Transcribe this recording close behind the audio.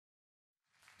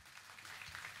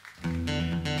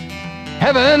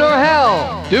Heaven or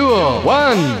hell? Duel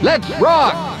 1, let's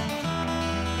rock!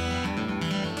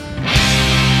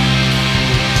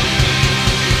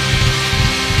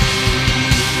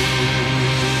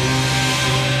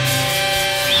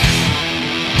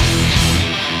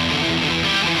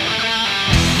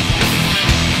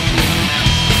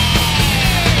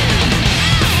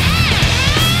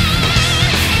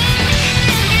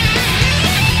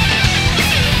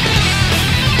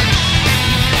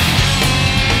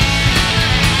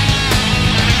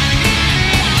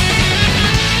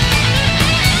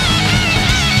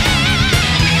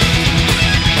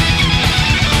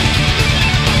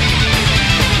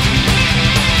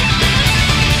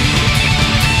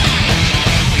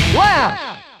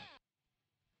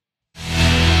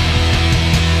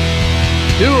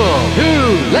 Duel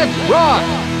 2, let's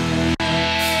rock!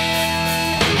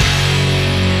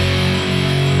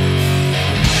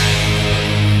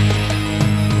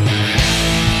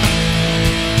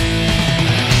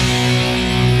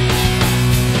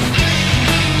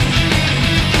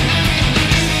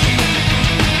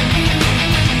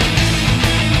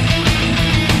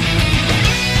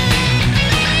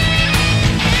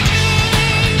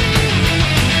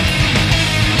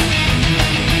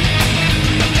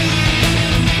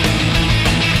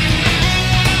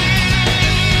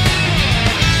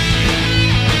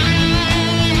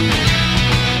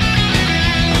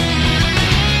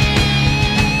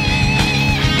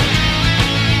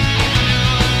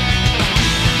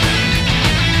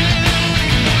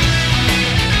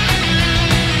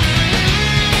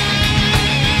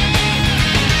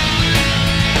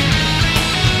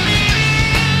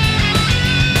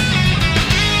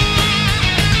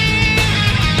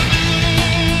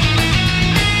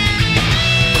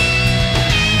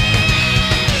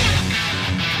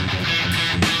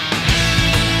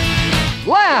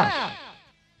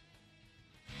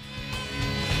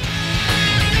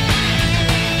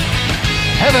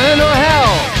 Heaven or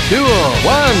hell? Duel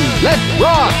 1, let's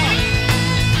rock!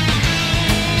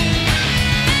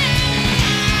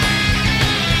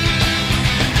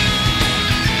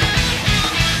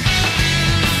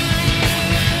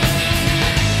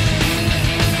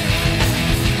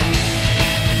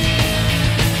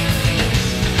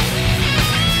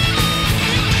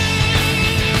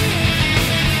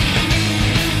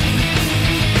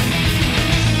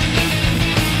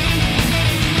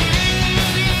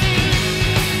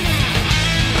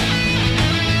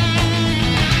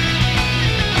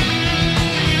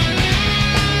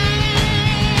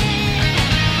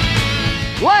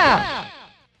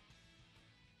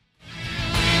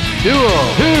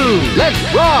 Duel 2,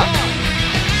 let's rock!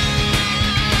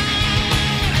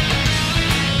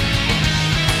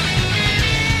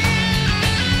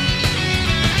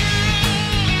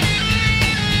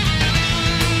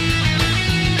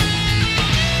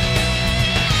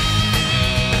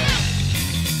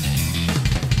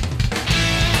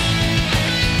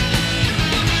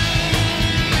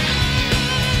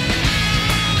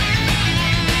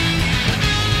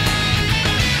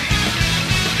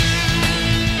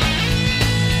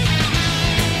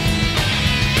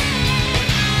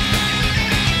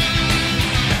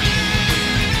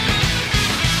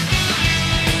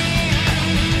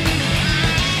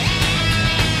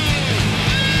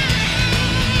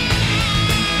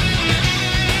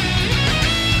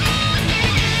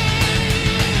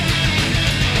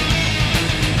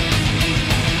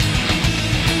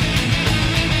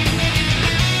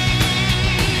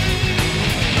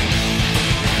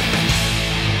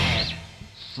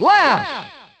 Slash!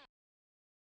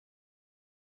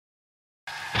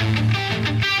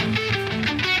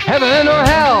 Heaven or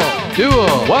hell?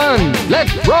 Duel 1,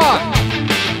 let's rock!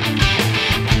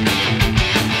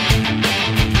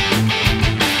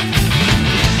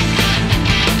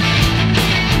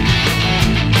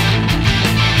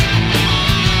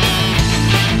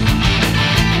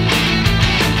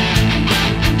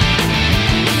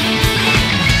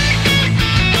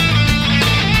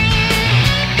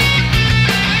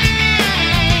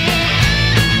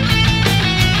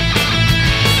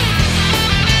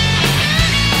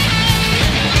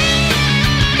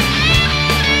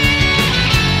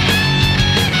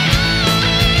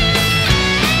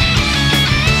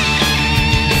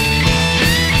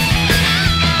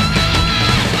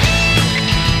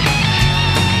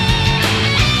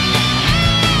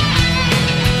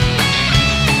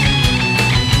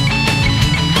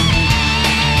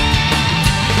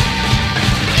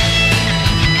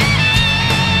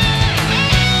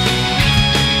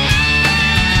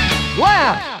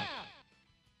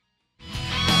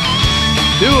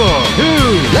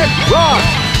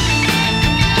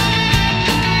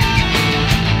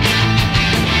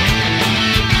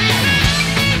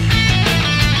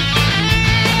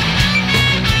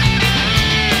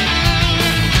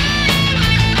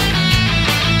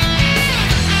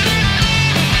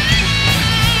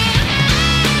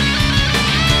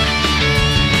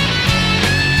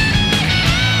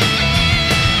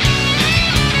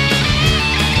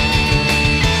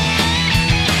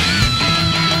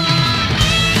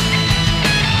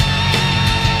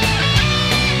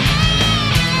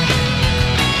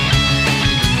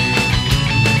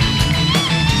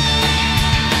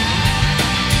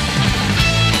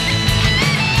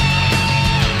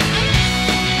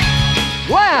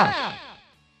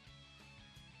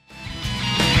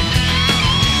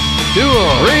 2,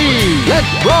 3,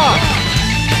 let's rock!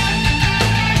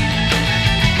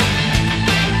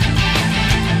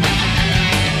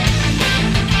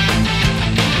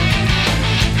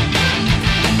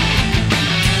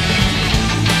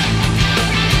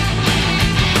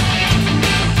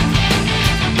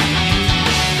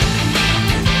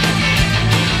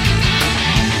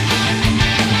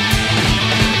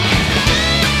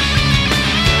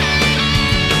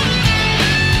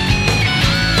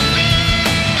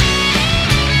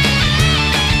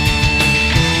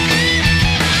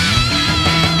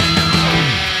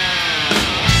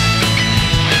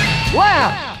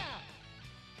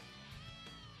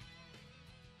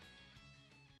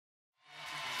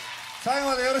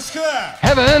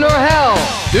 Heaven or hell,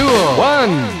 duel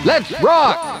 1, let's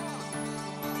rock!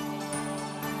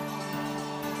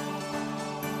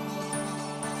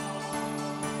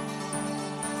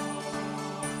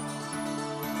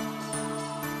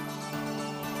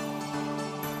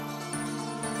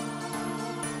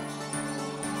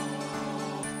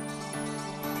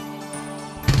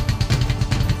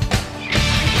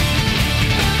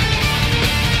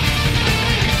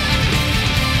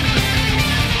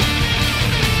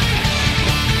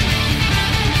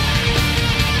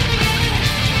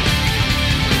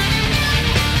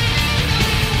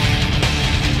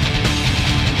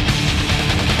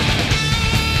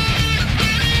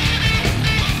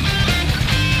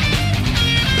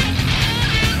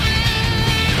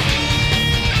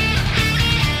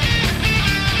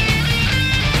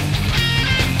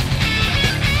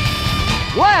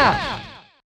 Wow!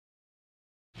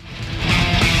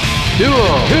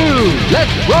 Duel 2,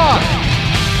 let's rock!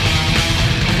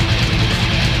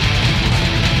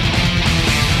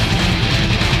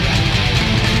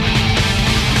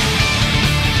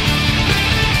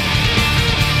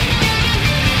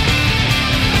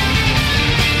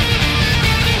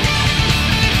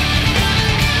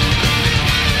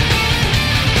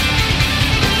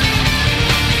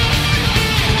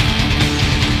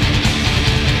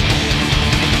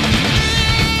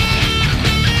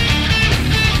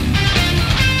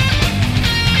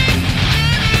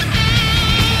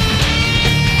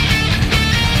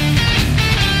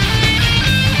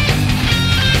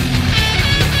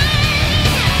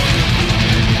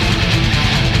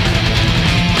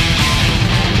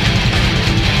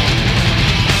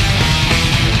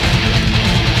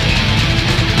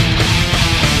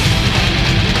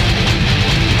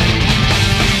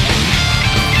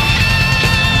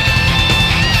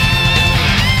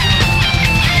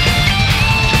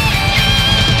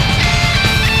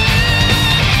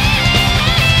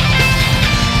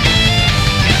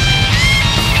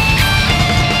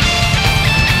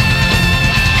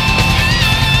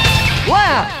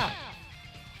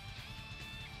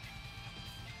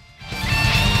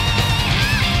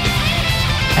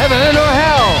 Heaven or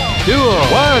hell, duel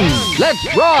 1,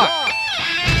 let's rock!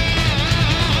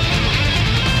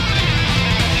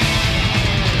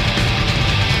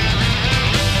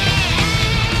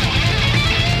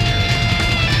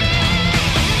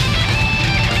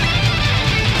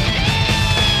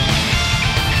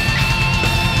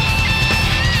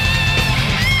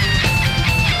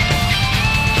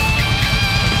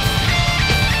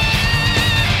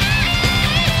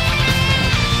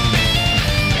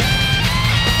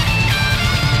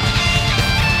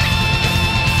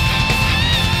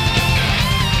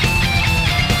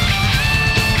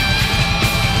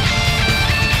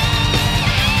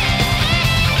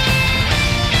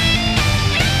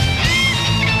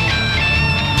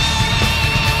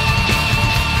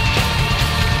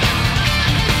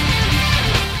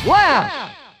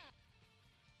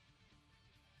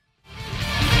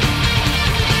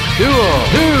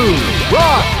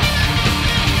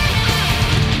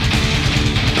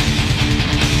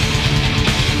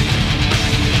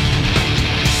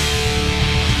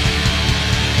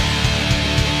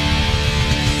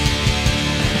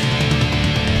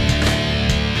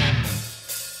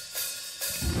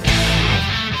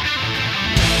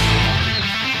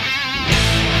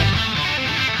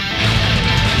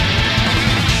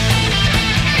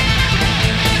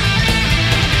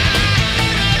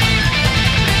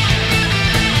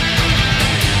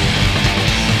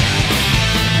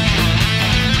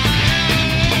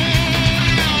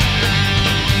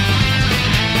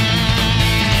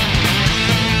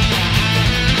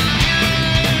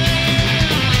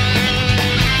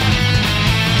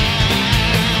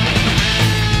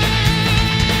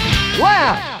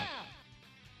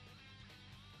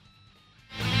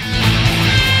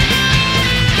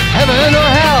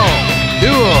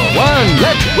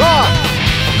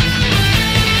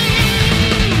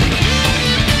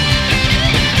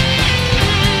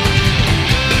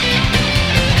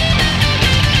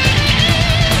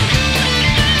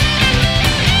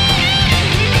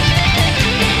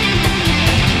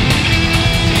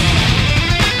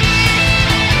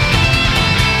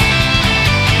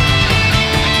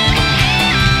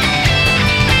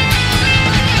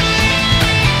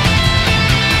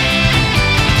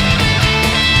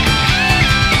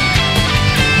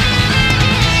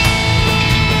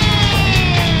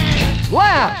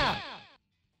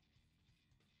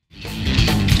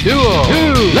 Duel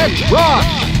 2, let's rock!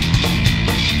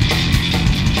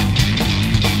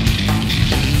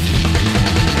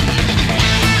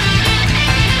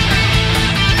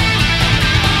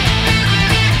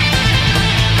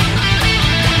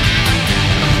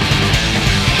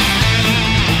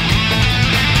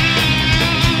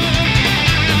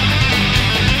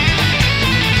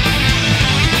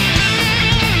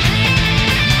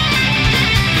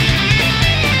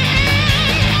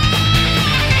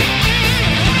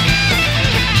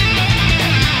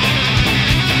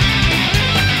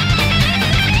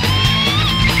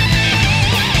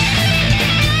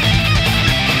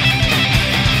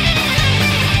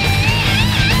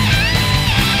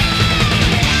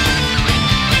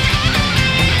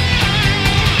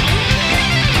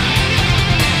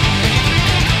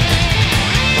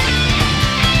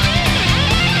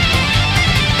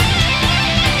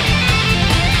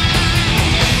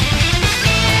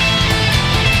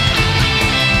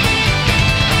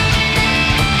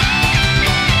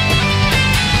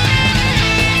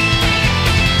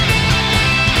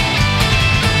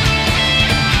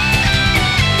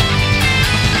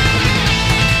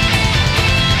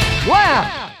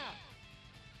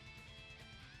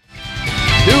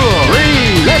 Duel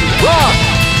 3, let's rock!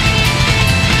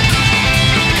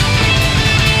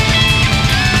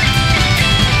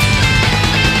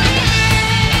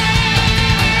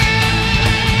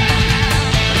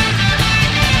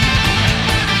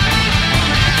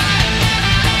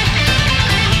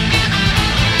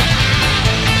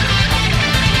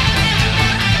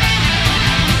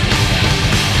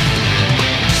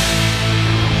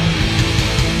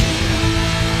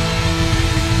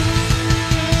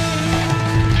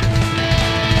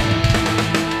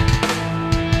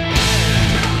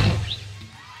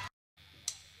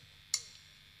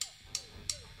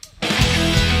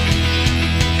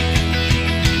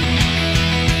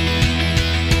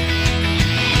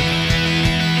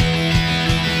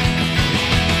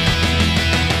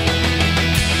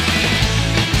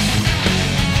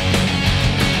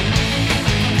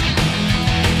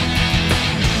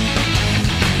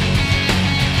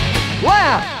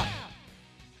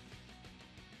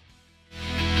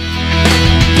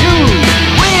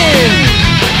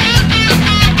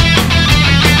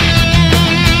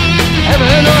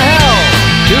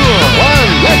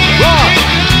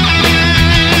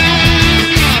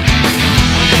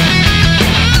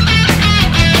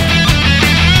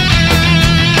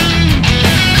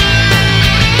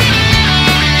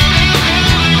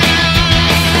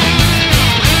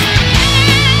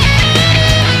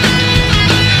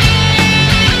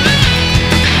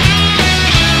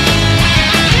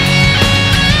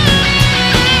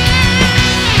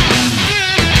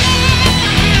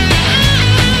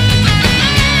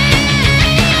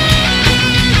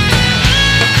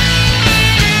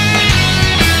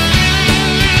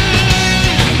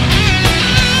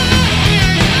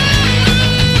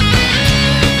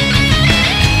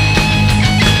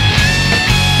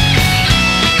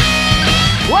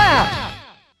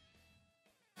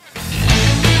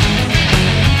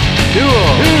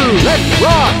 Let's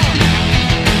rock!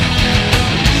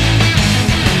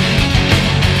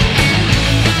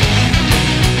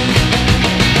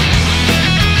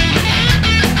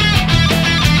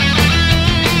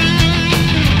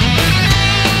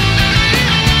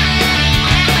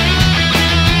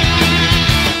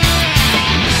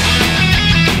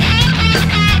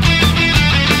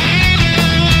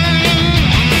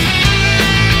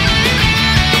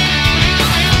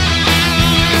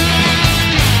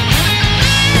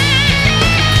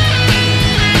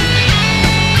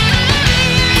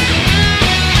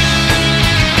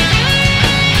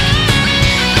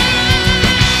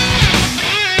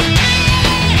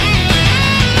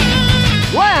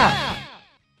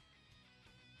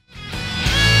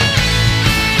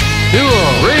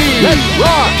 Let's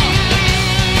rock!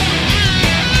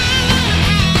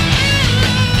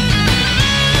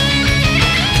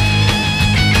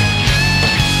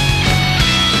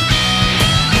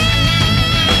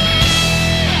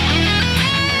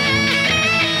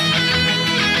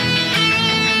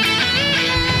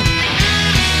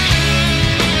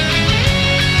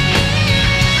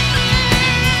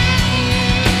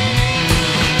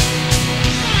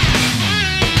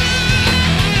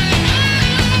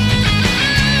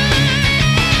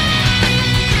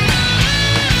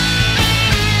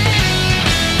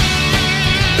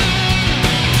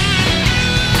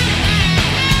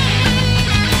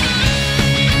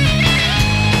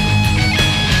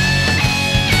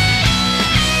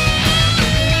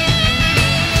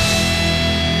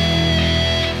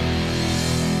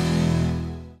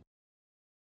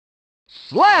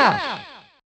 Slash!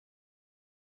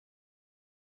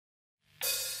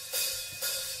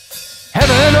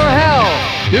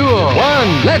 Duel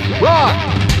 1, let's rock!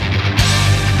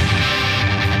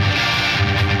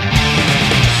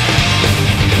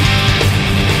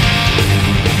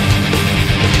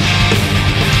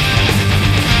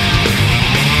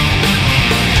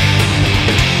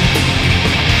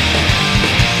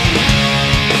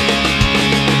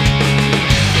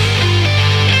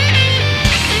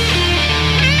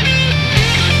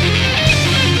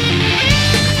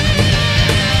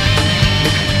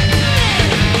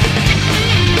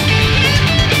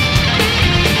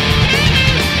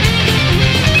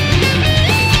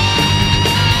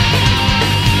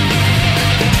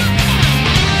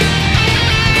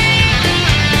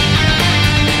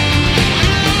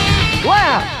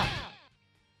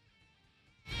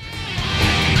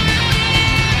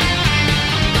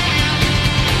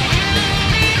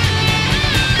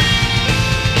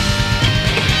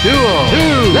 Duel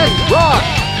 2, let's rock!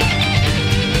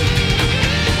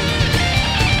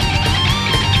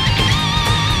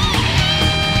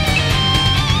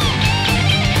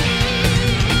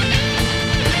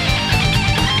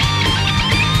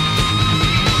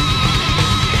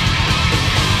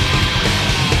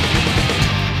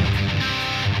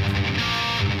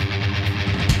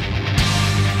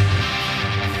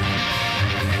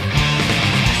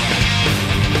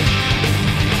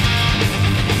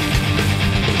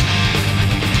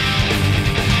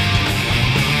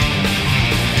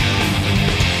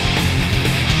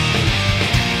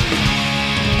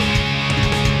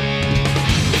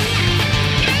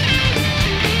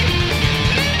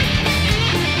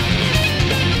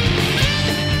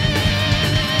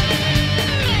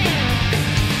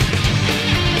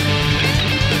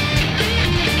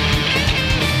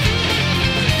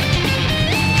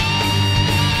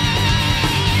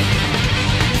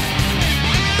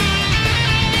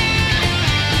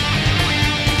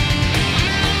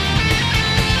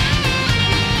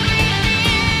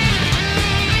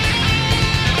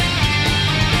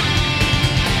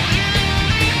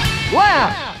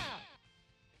 Wow!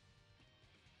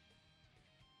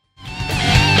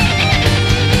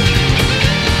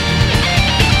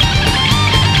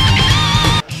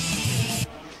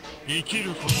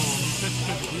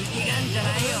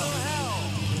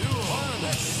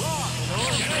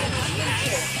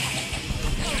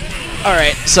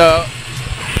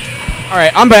 All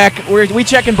right, I'm back. We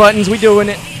checking buttons. We doing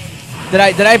it. Did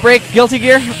I break Guilty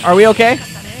Gear? Are we okay?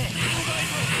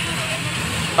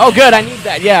 Oh, good. I need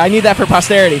that. Yeah, I need that for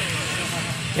posterity.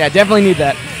 Yeah, definitely need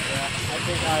that.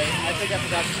 I think I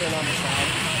forgot to turn on the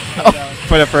sound. Oh.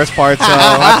 For the first part, so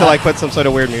I'll have to like put some sort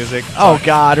of weird music. Oh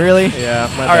God, really? Yeah.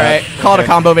 All right, call it a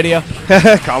combo video.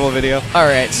 Combo video. All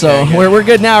right, so Okay, we're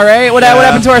good now, right? What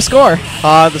happened to our score?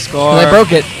 The score. I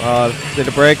broke it. Did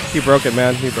it break? He broke it,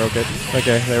 man. He broke it.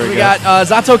 Okay, there we go. We got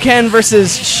Zato Ken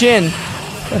versus Shin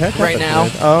right now.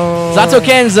 Oh. Zato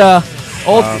Ken's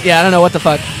old. Yeah, I don't know what the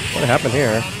fuck. What happened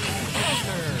here?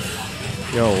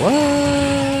 Yo,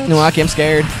 what? Nuaki, I'm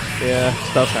scared. Yeah,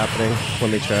 stuff's happening.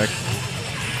 Let me check.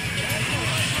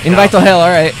 Invite to hell. All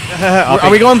right. Are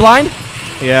we going blind?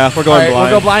 Yeah, we're All going right, blind.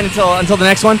 we'll go blind until the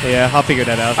next one. Yeah, I'll figure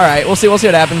that out. All right, we'll see what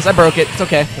happens. I broke it. It's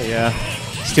okay. Yeah,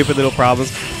 stupid little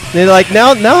problems. They like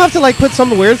now I have to like put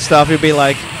some weird stuff. It'd be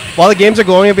like while the games are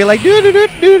going, it'd be like do do do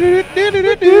do do do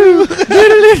do do.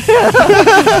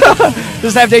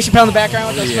 Just have Dave Chappelle in the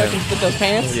background with those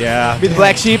pants. Yeah. Be the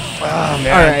black sheep. Oh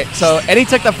man. All right, so Eddie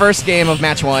took the first game of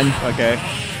match 1. Okay.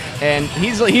 And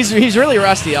he's really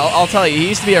rusty. I'll tell you. He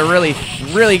used to be a really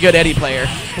good Eddie player,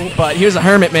 but he was a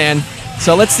hermit man.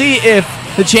 So let's see if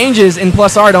the changes in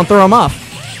 +R don't throw him off.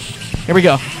 Here we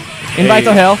go. Invite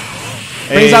to hell.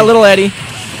 Brings out little Eddie.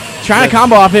 Trying to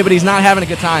combo off it, but he's not having a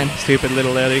good time. Stupid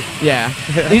little Eddie. Yeah.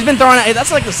 He's been throwing out. That's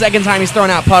like the second time he's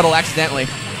thrown out Puddle accidentally.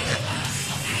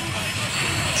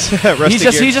 He's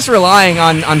just relying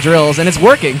on drills, and it's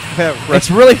working. It's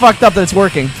really fucked up that it's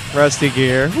working. Rusty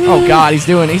Gear. Oh God, he's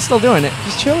still doing it.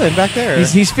 Just chilling back there.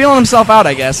 He's feeling himself out,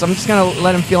 I guess. I'm just gonna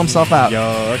let him feel himself out. Yo,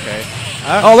 okay.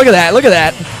 Oh, look at that! Look at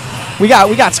that! We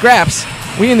got scraps.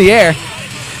 We in the air.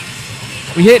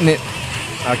 We hitting it.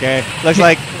 Okay. Looks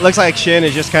like Shin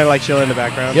is just kind of like chilling in the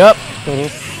background. Yep.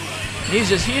 He's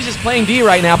just playing D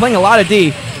right now, playing a lot of D.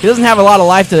 He doesn't have a lot of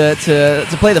life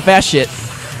to play the fast shit.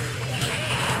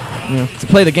 You know, to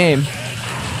play the game.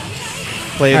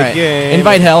 Play the game.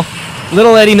 Invite hell.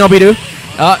 Little Eddie Nobidu.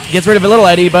 Gets rid of a little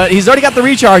Eddie, but he's already got the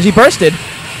recharge. He bursted.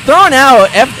 Throwing out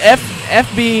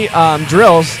FB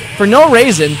drills for no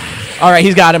reason. All right,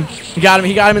 he's got him. He got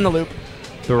him in the loop.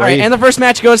 3. All right, and the first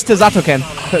match goes to Zato-ken.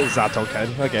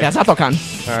 Zato-ken. Okay. Yeah, Zato-kan.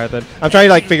 All right then. I'm trying to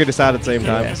like figure this out at the same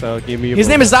time. Yeah. So give me. His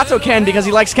name is Zato-ken because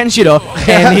he likes Kenshiro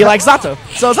and he likes Zato.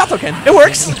 So Zato-ken. It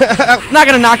works. Not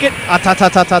gonna knock it.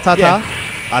 Ta-ta-ta-ta-ta-ta. Yeah.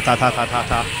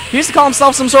 Ta-ta-ta-ta-ta. He used to call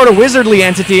himself some sort of wizardly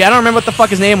entity. I don't remember what the fuck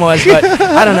his name was, but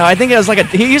I don't know. I think it was like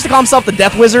he used to call himself the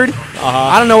Death Wizard.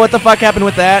 I don't know what the fuck happened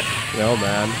with that. Oh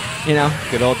man. You know.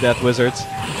 Good old Death Wizards.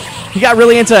 He got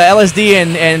really into LSD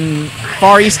and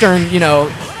Far Eastern, you know,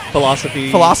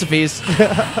 philosophies.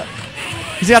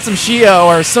 He's got some Shio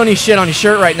or Sunni shit on his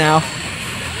shirt right now.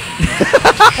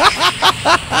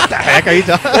 What the heck are you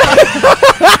talking?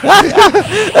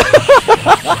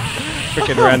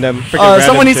 Freaking random.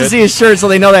 Someone needs to see his shirt so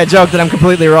they know that joke that I'm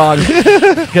completely wrong.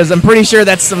 Because I'm pretty sure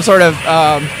that's some sort of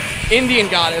Indian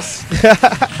goddess.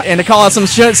 And to call out some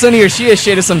Sunni or Shia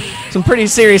shit is some pretty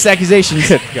serious accusations.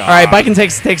 Good God. All right, Biken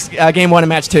takes game 1 of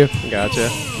match 2. Gotcha.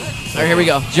 All right, here we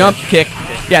go. Jump, kick.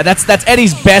 Yeah, that's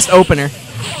Eddie's best opener.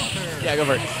 Yeah, go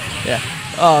for it. Yeah.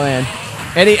 Oh, man.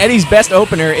 Eddie's best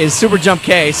opener is Super Jump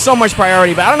K. So much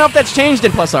priority, but I don't know if that's changed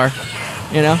in Plus R.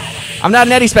 You know? I'm not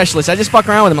an Eddie specialist. I just fuck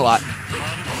around with him a lot.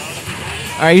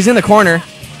 All right, he's in the corner.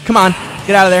 Come on.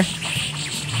 Get out of there.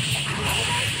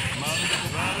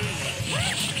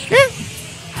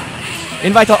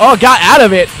 Invite to... Oh, got out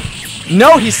of it.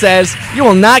 No, he says. You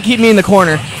will not keep me in the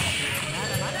corner.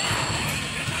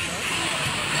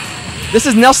 This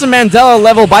is Nelson Mandela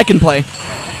level Biken play.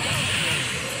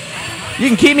 You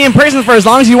can keep me in prison for as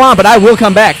long as you want, but I will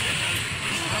come back.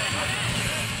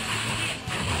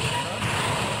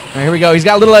 All right, here we go. He's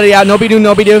got Little Eddie out. No be do.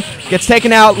 Gets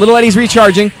taken out. Little Eddie's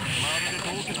recharging.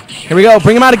 Here we go.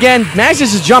 Bring him out again.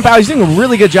 Manages to jump out. He's doing a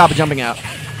really good job of jumping out.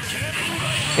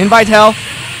 Invite hell.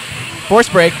 Force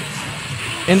break.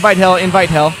 Invite hell.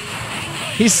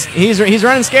 He's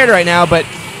running scared right now, but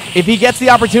if he gets the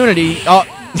opportunity,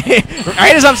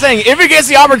 right as I'm saying, if he gets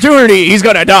the opportunity, he's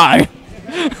gonna die.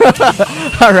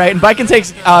 All right, and Biken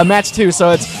takes match 2,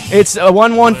 so it's a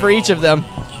 1-1 for each of them.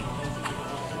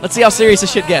 Let's see how serious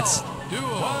this shit gets.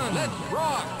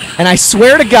 And I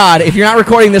swear to God, if you're not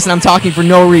recording this and I'm talking for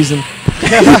no reason.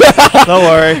 Don't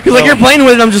worry. Because like you're playing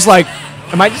with it, I'm just like,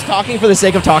 am I just talking for the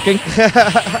sake of talking?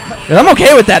 I'm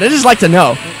okay with that. I just like to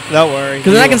know. Don't worry.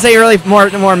 Because then I can say really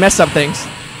more messed up things.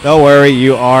 Don't worry,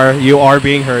 you are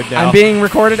being heard now. I'm being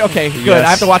recorded? Okay, good. Yes. I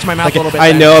have to watch my mouth a little bit.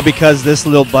 I know because this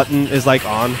little button is like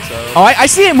on. So. Oh, I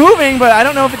see it moving, but I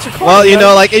don't know if it's recording. Well, you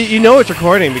know, like you know it's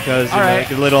recording because you know, right.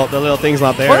 like, the little thing's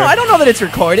not there. Well, no, I don't know that it's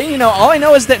recording. You know, all I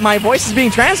know is that my voice is being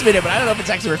transmitted, but I don't know if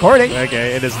it's actually recording.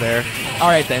 Okay, it is there. All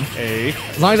right then. Hey.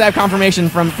 As long as I have confirmation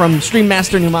from Stream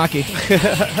Master Numaki.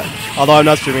 Although I'm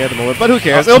not streaming at the moment, but who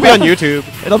cares? It'll be on YouTube.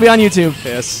 It'll be on YouTube.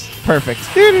 Yes. Perfect.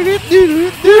 Okay.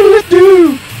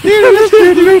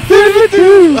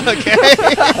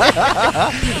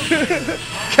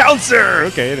 Counter.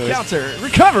 Okay. Anyways. Counter.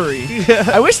 Recovery.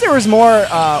 I wish there was more.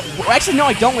 Actually, no,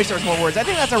 I don't wish there was more words. I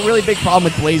think that's a really big problem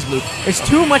with BlazBlue. There's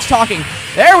too much talking.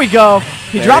 There we go.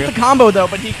 He dropped the combo though,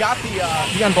 but he got the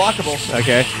unblockable.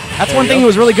 Okay. That's one thing he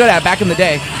was really good at back in the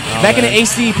day. Back in the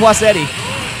AC plus Eddie.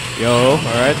 Yo. All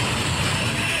right.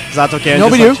 Zato-ken.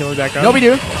 Nobody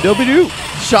do. Nobody do.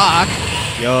 Shock.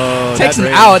 Yo. Takes him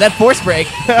out. That force break.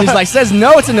 He's like, says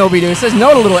no to Nobby-do. He says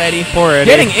no to Little Eddie. Poor Eddie.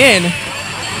 Getting in.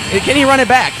 Can he run it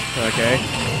back? Okay.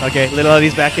 Okay. Little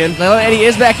Eddie's back in. Little Eddie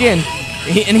is back in.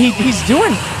 He's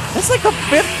doing. That's like the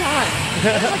 5th time.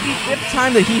 That's like the 5th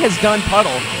time that he has done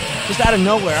Puddle. Just out of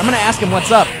nowhere. I'm going to ask him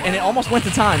what's up. And it almost went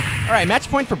to time. All right. Match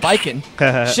point for Biken.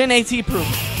 Shin AT proof.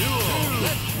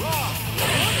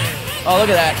 Oh, look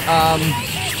at that.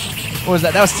 What was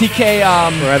that? That was TK.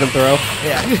 Random throw.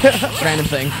 Yeah. Random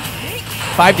thing.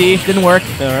 5D. Didn't work.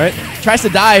 All right. Tries to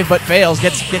dive, but fails.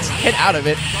 Gets hit out of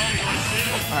it.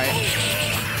 All right.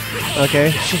 Okay.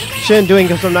 Shin doing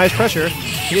some nice pressure.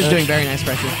 He is doing very nice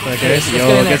pressure. Okay.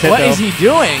 What is he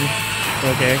doing?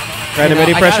 Okay. Random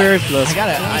Eddie pressure.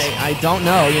 I don't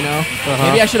know, you know.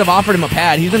 Maybe I should have offered him a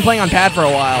pad. He's been playing on pad for a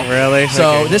while. Really?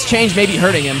 So this change may be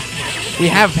hurting him. We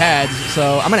have pads,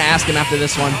 so I'm going to ask him after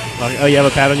this one. Oh, you have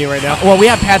a pad on you right now? Well, we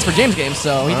have pads for James games,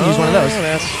 so he can use one of those.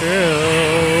 That's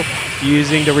true.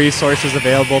 Using the resources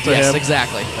available to him. Yes,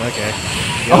 exactly. Okay.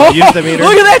 Use the meter.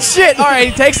 Look at that shit! All right,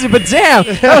 he takes it, but damn,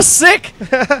 that was sick.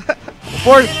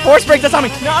 Force break, that's on me.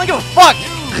 No, I don't give a fuck.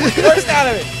 Forced out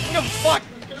of it. I don't give a fuck.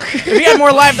 If he had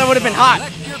more life, that would have been hot.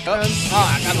 Oh,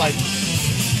 I got life.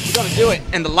 We're going to do it.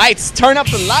 And the lights. Turn up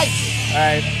the lights. All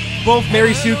right. Both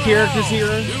Mary Sue characters here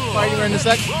fighting right in a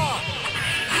sec.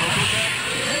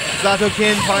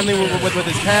 Zato-ken finally with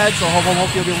his pad, so hopefully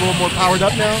he'll be a little more powered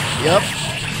up now. Yep.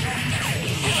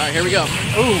 All right, here we go.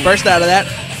 Ooh, burst out of that.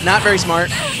 Not very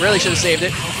smart. Really should have saved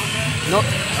it. Nope.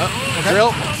 Okay.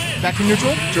 Drill. Back to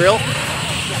neutral. Drill.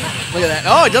 Look at that.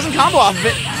 Oh, it doesn't combo off of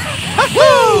it.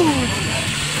 Woo!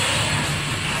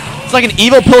 It's like an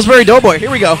evil Pillsbury Doughboy.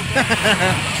 Here we go.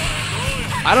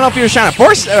 I don't know if he was trying to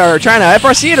force or trying to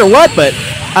FRC it or what, but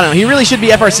I don't know. He really should be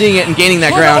FRCing it and gaining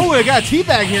that ground. Oh, we got a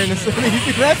teabag here in this. You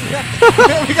see that?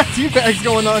 We got teabags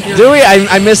going on here. Do we?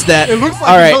 I missed that. It looks like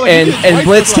all right, he did it and twice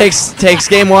Blitz this takes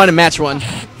game 1 and match 1.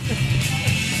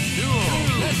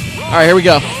 All right, here we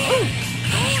go.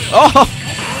 Oh,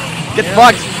 get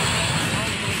fucked.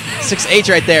 6H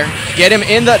right there. Get him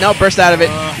in the no burst out of it.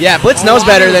 Yeah, Blitz knows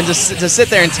better than just to sit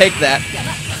there and take that.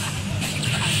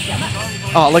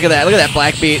 Oh, look at that! Look at that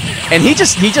black beat, and he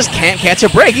just can't catch a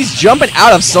break. He's jumping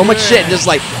out of so much shit, just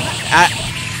like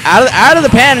out of the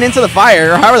pan and into the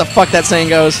fire, or however the fuck that saying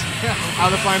goes.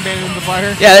 Out of the frying pan into the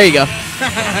fire. Yeah, there you go.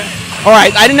 All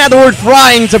right, I didn't have the word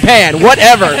frying to pan.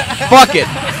 Whatever. Fuck it.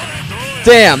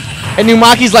 Damn. And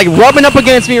Numaki's like rubbing up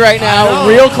against me right now,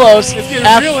 real close. It's getting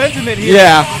real intimate here.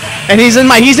 Yeah. And he's in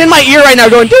my ear right now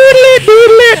going doodly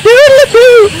doodly doodly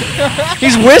doo.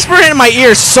 He's whispering in my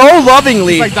ear so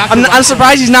lovingly. Like I'm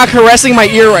surprised he's not caressing my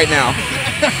ear right now.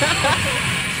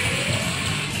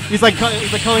 He's like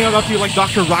calling out to you like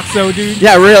Dr. Roxo, dude.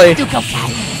 Yeah, really. I do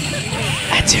cocaine.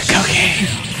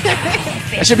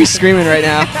 I should be screaming right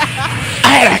now.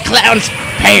 I had a clown's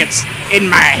pants in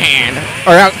my hand.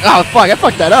 Or oh fuck, I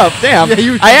fucked that up. Damn.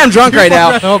 Yeah, I am drunk right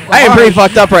now. I am pretty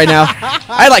fucked up right now.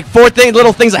 I had like 4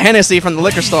 little things of Hennessy from the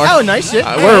liquor store. Oh, nice shit.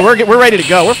 We're ready to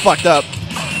go. We're fucked up.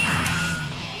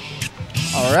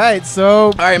 All right, so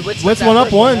All right, Blitz won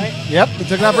up one. right? Yep, he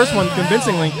took that first one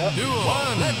convincingly. All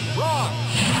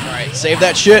right, save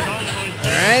that shit. All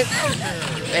right.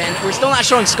 And we're still not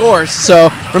showing scores. So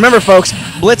remember, folks,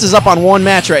 Blitz is up on 1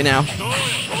 match right now.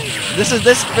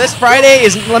 This Friday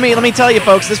is let me tell you,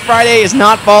 folks. This Friday is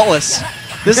not faultless.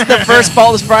 This is the first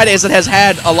faultless Fridays that has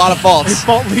had a lot of faults. It's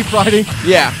faulty Friday.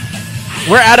 Yeah.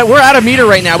 We're out of meter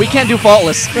right now. We can't do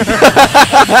faultless.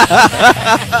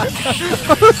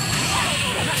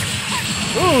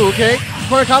 Ooh, okay.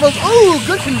 Corner combos. Ooh,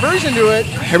 good conversion to it.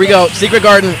 Here we go. Secret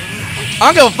Garden. I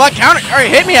don't give a fuck. Counter. All right,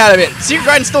 hit me out of it. Secret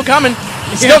Garden's still coming.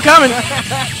 It's still coming.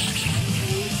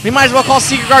 We might as well call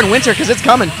Secret Garden Winter because it's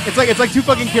coming. It's like 2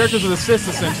 fucking characters with assists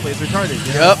essentially. It's retarded.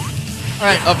 You know? Yep. All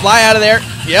right, a fly out of there.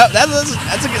 Yep, that's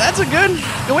a good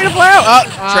way to fly out.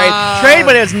 Trade,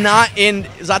 but it's not in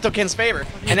Zatoken's favor.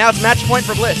 And now it's match point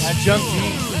for Blitz. That jump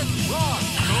deep.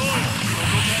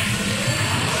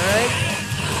 All right.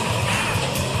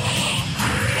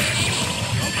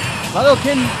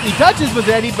 Zatoken, he touches with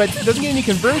Eddie, but doesn't get any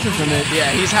conversion from it. Yeah,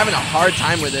 he's having a hard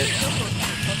time with it.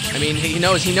 I mean, he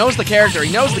knows the character,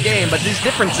 he knows the game, but these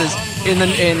differences in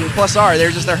 +R,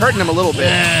 they're hurting him a little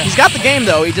bit. Yeah. He's got the game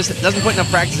though, he just doesn't put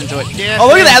enough practice into it. Yeah, oh,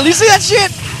 look at that! You see that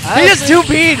shit? He just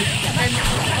 2P'd.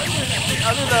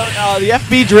 The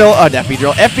FB drill,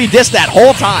 FB dissed that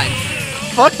whole time.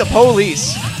 Fuck the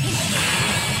police.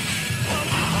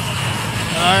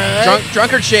 All right.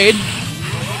 Drunkard shade.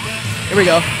 Here we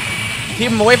go.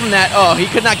 Keep him away from that. Oh, he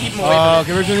could not keep him away from it.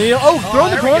 Conversion needle. Oh,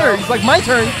 throw in the there we corner. go. He's like, my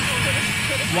turn.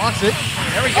 Blocks it.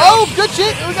 There we go. Oh, good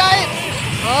shit. We got it.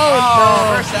 Oh,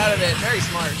 no. Burst out of it. Very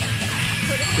smart.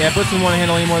 Yeah, Blitz didn't want to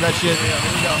handle any more of that shit. Here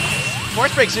we go.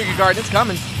 Force break, Secret Garden. It's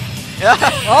coming. Yeah.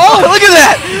 Oh, look at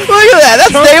that. Look at that.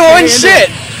 That's day 1 shit.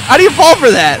 How do you fall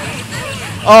for that?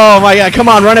 Oh, my God.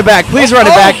 Come on. Run it back. Please run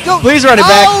it back. Please run it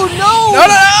back. Oh, no. No.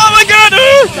 Oh, my God.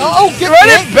 Oh, get run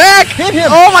it back. Hit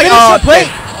him. Oh, my Finish God. the play.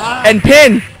 And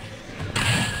pin.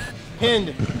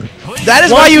 Pinned. That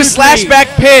is 1, why you 2, slash 3. back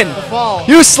pin. Fall.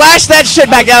 You slash that shit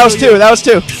back. That was 2. That was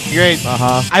 2. Great.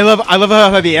 I love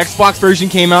how the Xbox version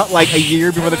came out like a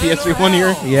year before the PS3 1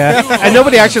 year. Yeah, and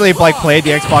nobody actually like played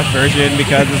the Xbox version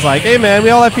because it's like, hey man,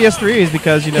 we all have PS3s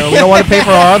because we don't want to pay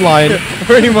for our online.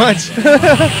 Pretty much.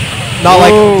 Not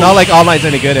like online's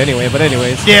any good anyway. But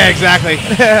anyways, Yeah, exactly.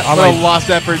 online, Little lost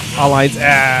effort. online's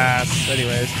ass.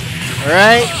 Anyways, All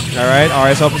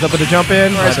right. RS opens up with a jump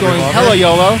in. RS going hello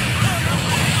YOLO.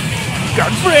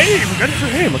 Gun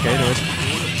frame. Okay, anyways.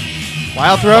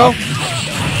 Wild throw.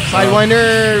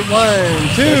 Sidewinder.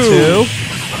 1, 2. 2.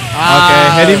 Okay,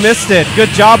 and he missed it. Good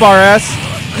job, RS.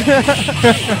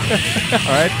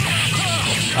 All right.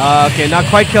 Okay, not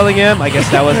quite killing him. I guess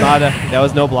that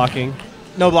was no blocking.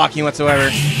 No blocking whatsoever.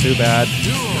 Too bad.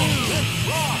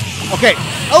 Okay.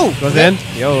 Oh, Goes in.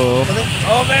 Yo.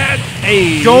 Oh man.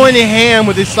 Hey. Going ham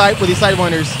with these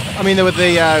sidewinders. I mean, with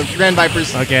the Grand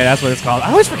Vipers. Okay, that's what it's called.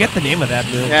 I always forget the name of that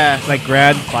move. Yeah. It's like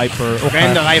Grand Viper.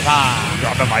 Grand Viper.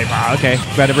 Drop a Viper. Okay.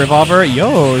 Grab a revolver.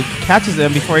 Yo, catches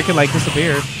him before he can like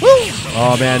disappear. Woo!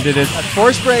 Oh man, did it.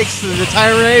 Force breaks the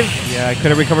tire rave. Yeah, I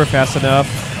couldn't recover fast enough.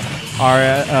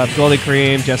 our Golden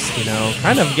Cream just,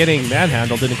 kind of getting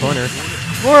manhandled in the corner.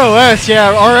 More or less, yeah.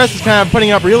 RS is kind of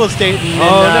putting up real estate in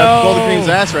no. Golden Cream's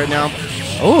ass right now.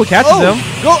 Oh, catches him.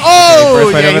 Go! Oh, Okay,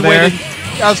 burst right yeah, over he there. waited.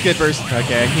 That was good burst.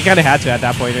 Okay, he kind of had to at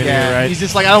that point, Yeah, right? he's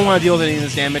just like, I don't want to deal with any of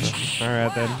this damage. All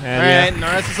right, then. All And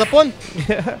right, and RS is up one.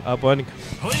 up one.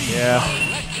 Yeah.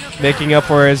 Making up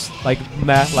for his, a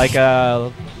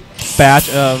batch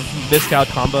of discount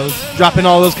combos. Dropping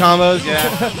all those combos, yeah.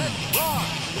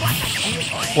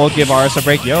 Won't give RS a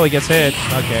break. Yo, he gets hit.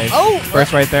 Okay. Oh!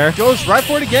 Burst right there. Goes right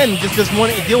for it again. Just doesn't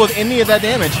want to deal with any of that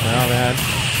damage. Oh, man.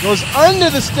 Goes under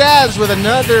the stabs with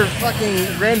another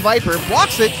fucking Grand Viper.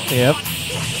 Blocks it. Yep.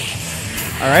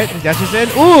 All right, dashes in.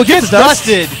 Ooh, gets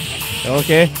dusted.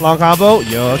 Okay, long combo.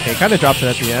 Yo, okay, kind of drops it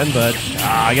at the end, but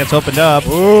gets opened up.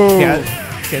 Ooh.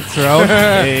 Gets thrown.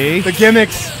 Hey. The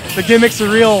gimmicks are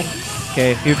real.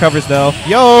 Okay, he recovers though.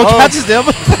 Yo, catches him.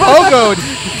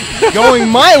 Pogoed. Going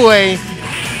my way.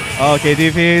 Okay,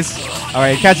 DPs. All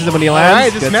right, catches him when he lands. All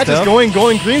right, this Good match stuff. is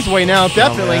going Green's way now,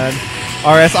 definitely.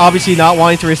 RS obviously not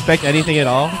wanting to respect anything at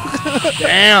all.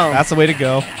 Damn. That's the way to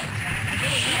go.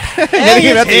 Getting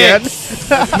him at the end.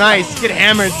 That's nice. Get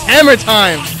hammered. It's hammer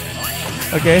time.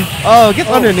 Okay. Oh, gets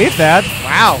underneath that.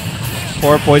 Wow.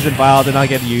 Poor poison vial did not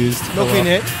get used. No clean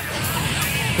hit.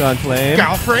 Gun flame.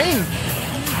 Gal frame.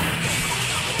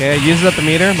 Okay, uses up the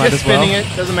meter. Might Just as well. spinning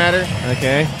it. Doesn't matter.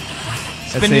 Okay.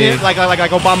 Spinning it like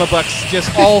Obama bucks.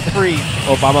 Just all free.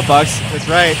 Obama Bucks That's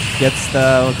right. gets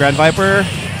the Grand Viper.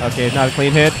 Okay, not a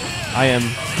clean hit. I am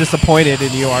disappointed in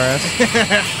URS.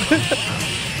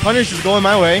 Punish is going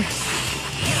my way.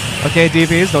 Okay,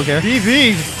 DPs, don't care.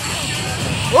 DV.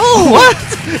 Oh, What?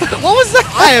 What was that?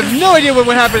 I have no idea what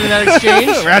happened in that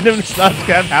exchange. Random stuff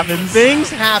that happens. Things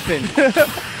happen.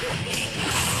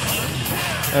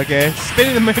 Okay.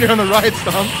 Spinning the meter on the right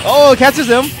stomp. Oh, catches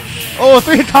him. Oh, a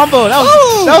 3-hit combo. That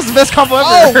was the best combo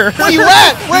ever. Oh, where you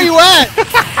at? Where you at?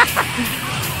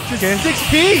 Okay.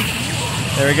 6P.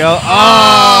 There we go.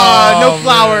 No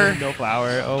flower. Man, no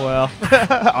flower. Oh well.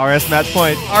 RS match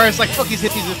point. RS like, fuck these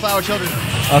hippies with flower children.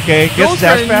 Okay, Goes gets for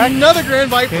dash back. another Grand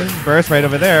Viper. Okay, burst right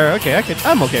over there. Okay,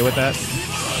 I'm okay with that.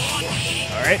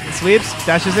 All right, sweeps,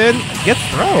 dashes in, gets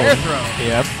thrown. Air throw.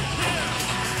 Yep.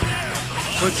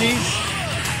 Footsies.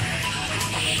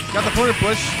 Got the corner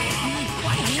push.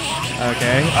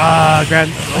 Okay.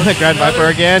 Grand Viper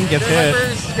again gets hit.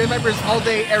 Grand Vipers all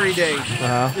day, every day.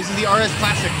 This is the RS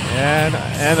Classic.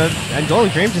 And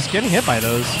Golden Cream just getting hit by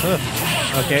those. Ugh.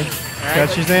 Okay. Right.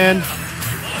 Dashes in.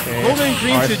 Okay. Golden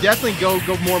Cream RS. should definitely go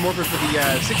more and more for the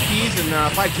 6Ps and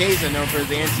 5Ks, I know, for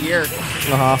the anti-air.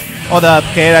 Oh, the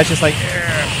okay, that's just like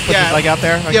puts his leg out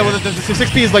there. Okay. Yeah, well, the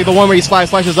 6P is like the one where he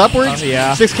flashes upwards.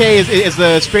 Yeah. 6K is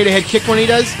the straight ahead kick one he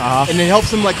does, and it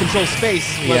helps him like control space,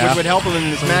 Yeah. which would help him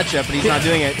in this matchup, but he's not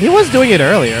doing it. He was doing it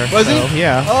earlier. Was he?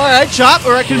 Yeah. All right, chop.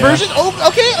 All right, conversion. Yeah. Oh,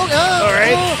 okay. Oh, All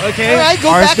right. Okay. All right, go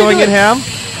RS back going into in it. ham.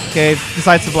 Okay,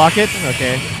 decides to block it.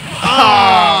 Okay.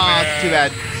 Oh, too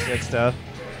bad. Good stuff.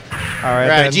 All right. All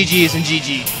right, then. GG's and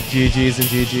GG. GG's and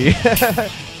GG.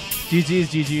 GG's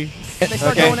GG.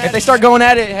 If they start going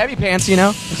at it, heavy pants, you know.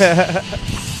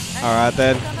 All right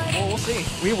then. Well, we'll see.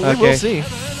 We Okay. will see.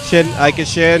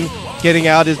 Shin getting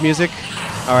out his music.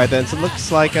 All right then. So it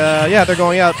looks like they're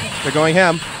going out. They're going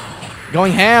ham.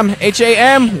 Going ham.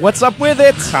 HAM. What's up with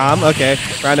it? Tom. Okay.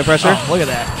 Random pressure. Oh, look at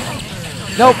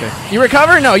that. Nope. Okay. You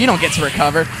recover? No, you don't get to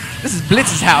recover. This is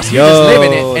Blitz's house. You Yo, just live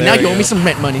in it, and there now we you owe go. me some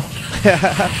rent money.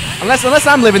 unless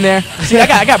I'm living there. See, I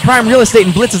got prime real estate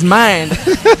in Blitz's mind.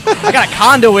 I got a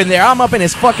condo in there. I'm up in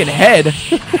his fucking head.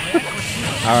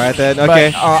 All right then. Okay.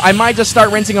 But, I might just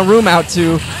start renting a room out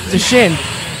to Shin.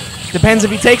 Depends if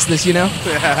he takes this, you know.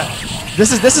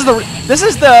 This is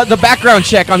the background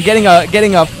check on getting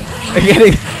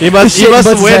You must shit in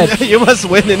Blitz's win. head. You must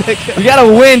win. You gotta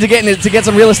win to get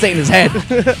some real estate in his head.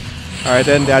 All right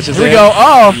then. Dashes Here we in. go.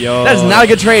 Oh, Yo. that is not a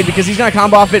good trade because he's gonna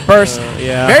combo off it burst.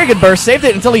 Yeah. Very good burst. Saved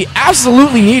it until he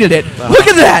absolutely needed it. Look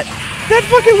at that. That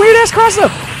fucking weird ass cross up.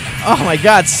 Oh my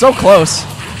god, so close.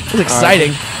 It was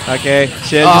exciting. Okay.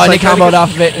 Shin. Oh, just and he trying to comboed get-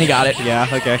 off of it and he got it. Yeah.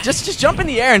 Okay. Just jump in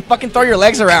the air and fucking throw your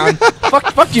legs around.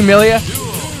 fuck you, Milia.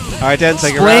 All right then.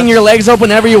 Second Playing round. your legs open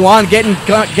whenever you want, getting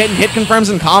hit confirms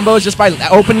and combos just by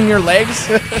opening your legs.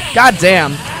 God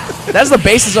damn. That's the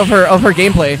basis of her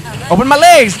gameplay. Open my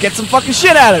legs, get some fucking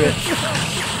shit out of it.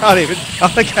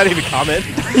 I can't even comment.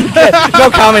 No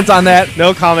comment on that.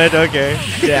 No comment. Okay.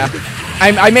 Yeah.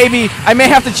 I may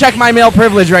have to check my male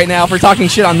privilege right now for talking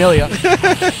shit on Milia.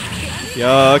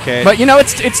 Yo. Okay. But you know,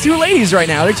 it's two ladies right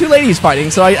now. They're two ladies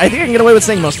fighting, so I think I can get away with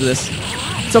saying most of this.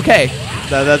 It's okay.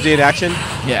 That's being action.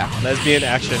 Yeah. Let's be in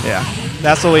action. Yeah.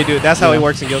 That's what we do. That's how Yeah. it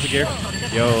works in Guilty Gear.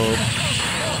 Yo.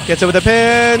 Gets it with a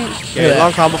pin. Okay, that.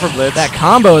 long combo for Blitz. That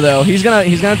combo though, he's gonna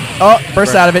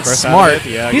burst out of it. Burst out Smart. of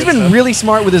it, yeah, He's good been stuff. really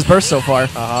smart with his burst so far.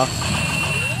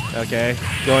 Okay,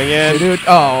 going in. Dude,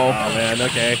 Oh oh. man,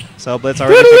 okay. So Blitz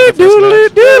already took the first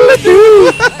match.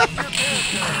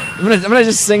 I'm gonna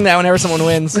just sing that whenever someone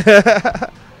wins.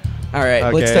 All right,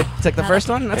 Okay. let's take the first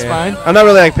one. That's fine. I'm not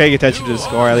really like paying attention to the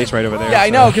score, at least right over there. Yeah, I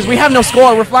know, because we have no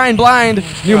score. We're flying blind.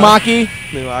 Numaki.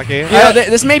 Milwaukee. You know,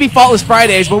 this may be Faultless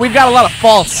Fridays, but we've got a lot of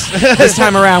faults this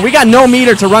time around. We got no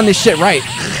meter to run this shit right.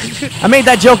 I made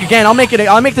that joke again. I'll make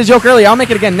the joke earlier. I'll make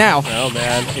it again now. Oh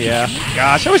man, yeah.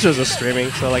 Gosh, I wish it was a streaming,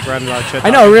 so like running a lot of shit. I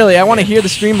know, really. I want to hear the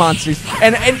stream monsters.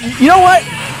 And you know what?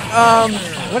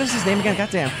 What is his name again?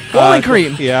 Goddamn. Golden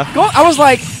Cream. Yeah. I was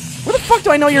like, where the fuck do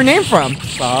I know your name from?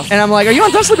 And I'm like, are you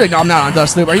on Dust Loop? Like, no, I'm not on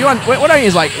Dust Loop. Are you on, what are you?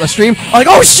 He's like, a stream? I'm like,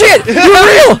 oh shit, you're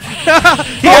real.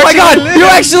 Oh my god, you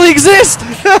actually exist.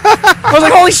 I was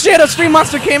like, holy shit, a stream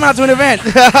monster came out to an event.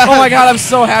 Oh my god, I'm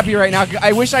so happy right now.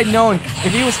 I wish I'd known.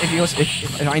 If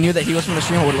I knew that he was from the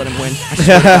stream, I would have let him win. I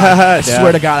swear to God. I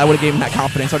swear to God, I would have gave him that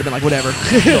confidence. I would have been like, whatever.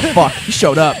 Oh, fuck, he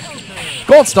showed up.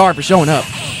 Gold star for showing up.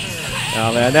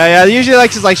 Oh man, no, yeah. Usually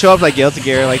like just like show up like Guilty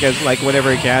Gear, like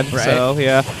whenever he can. Right. So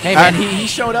yeah. Hey man, he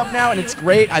showed up now, and it's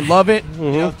great. I love it.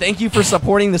 You know, thank you for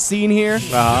supporting the scene here.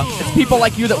 It's people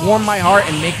like you that warm my heart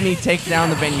and make me take down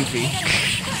the venue fee.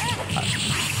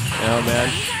 Oh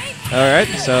man. All right,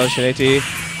 so Shineti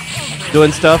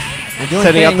doing stuff, doing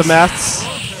setting up the things. maths.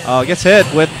 Gets hit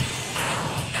with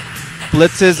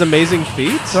Blitz's amazing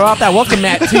feat. Throw out that welcome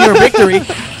mat to your victory.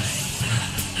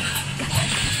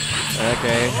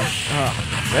 Okay.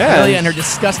 Amelia and her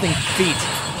disgusting feet.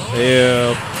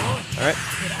 Ew. All right.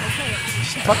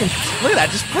 Just fucking look at that.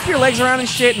 Just flip your legs around and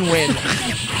shit and win.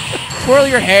 Twirl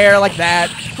your hair like that.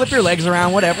 Flip your legs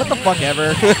around. Whatever. What the fuck ever.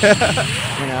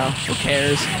 You know. Who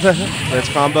cares? Blitz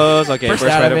combos. Okay, First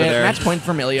burst out right of over it. there. Match point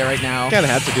for Amelia right now. Kind of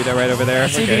have to do that right over there.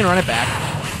 Let's see if you can run it back.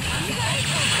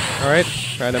 All right.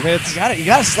 Random hits. You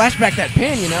gotta slash back that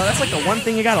pin. You know. That's like the one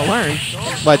thing you gotta learn.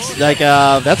 But like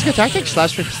that's a good tactic.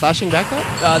 Slashing back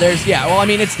that. Well, I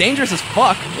mean, it's dangerous as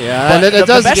fuck. Yeah, But and it the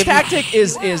does best give you- tactic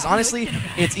is honestly,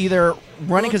 it's either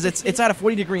running because it's at a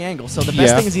 40-degree angle. So the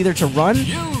best Yeah. thing is either to run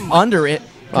under it.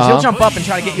 Because he'll jump up and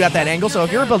try to get you at that angle. So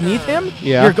if you're beneath him,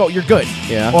 you're good.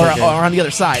 Yeah, Or, okay. or on the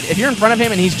other side. If you're in front of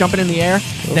him and he's jumping in the air,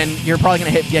 then you're probably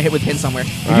gonna get hit with pin somewhere.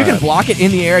 If you can right. block it in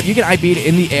the air, if you can IB it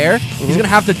in the air, he's gonna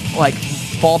have to like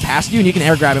fall past you, and you can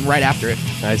air grab him right after it.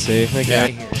 I see.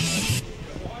 Okay.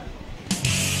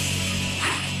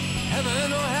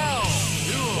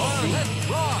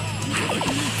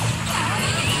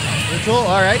 Virtual,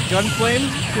 all right. Gun flame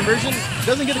conversion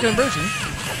doesn't get the conversion.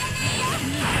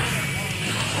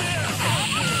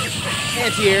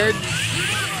 Anti-air.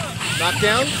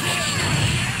 Knockdown.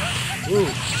 Ooh.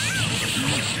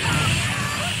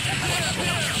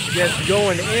 Just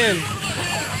going in.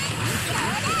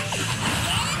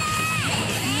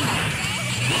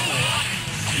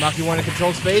 Maki wanted to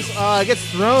control space. Gets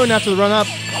thrown after the run up.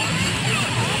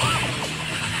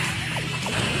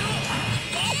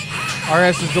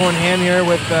 RS is going ham here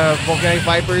with Volcanic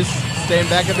Vipers, staying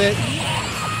back a bit.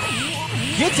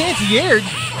 Gets anti-aired.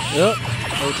 Yep.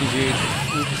 OTG.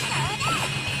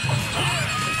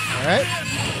 All right.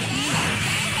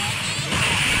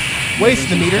 Waste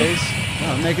the meter. No,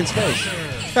 I'm making space.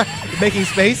 Making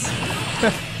space.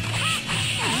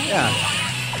 Yeah.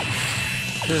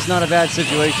 It's not a bad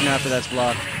situation after that's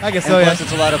blocked. I guess And so, yeah. plus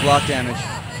it's a lot of block damage.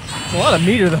 It's a lot of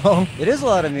meter, though. It is a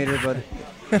lot of meter, but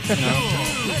you know,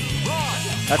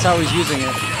 that's how he's using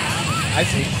it. I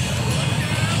see.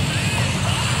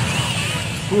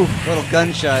 Ooh, a little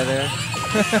gun shy there.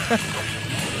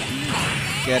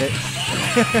 Get it?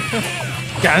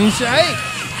 Gun shy.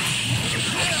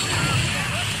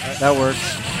 That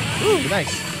works. Ooh,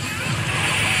 nice.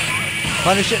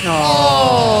 Punish it? No.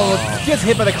 Oh, gets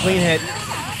hit by the clean hit.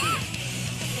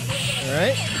 All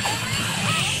right.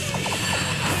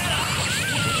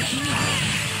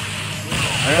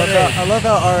 I love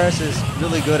how RS is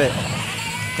really good at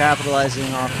capitalizing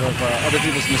off of other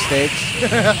people's mistakes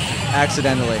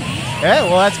accidentally. Yeah,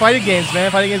 well, that's fighting games,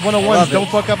 man. Fighting games 101s. Love it. Don't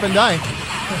fuck up and die.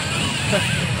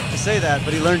 I say that,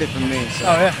 but he learned it from me. So.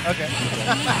 Oh, yeah. Okay.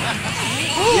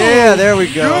 Yeah, there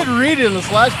we go. Good read in the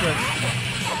slash punch.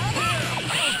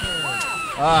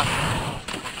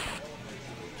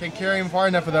 Can't carry him far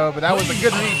enough, though, but that was a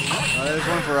good read. Oh, there's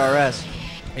one for RS.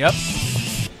 Yep.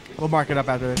 We'll mark it up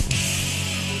after this.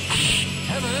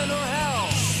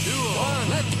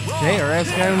 Okay, RS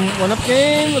got one up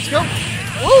game. Let's go.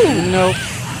 Ooh! Nope.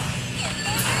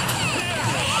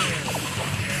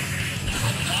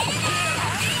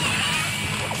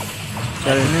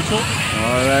 Got it. Neutral.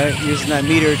 All right, using that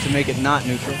meter to make it not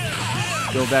neutral.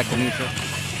 Go back to neutral.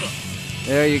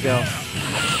 There you go.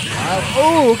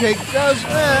 Oh, okay. That was,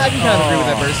 I can kind of agree with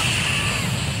that burst.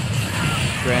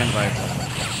 Grand Viper.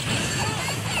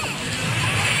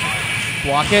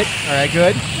 Block it. All right,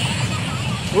 good.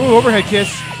 Ooh, overhead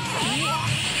kiss.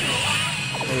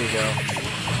 There you go.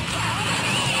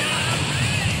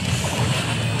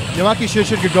 Yamaki should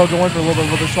go going for a little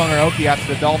bit stronger Oki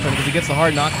after the Dolphin because he gets the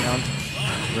hard knockdown.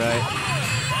 Right.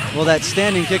 Well, that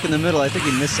standing kick in the middle, I think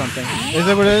he missed something. Is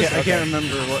that what it is? I can't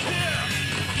remember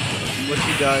what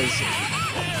he does.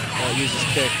 Uses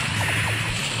kick.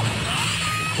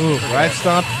 Ooh, right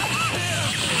stomp.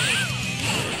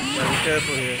 Gotta be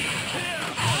careful here.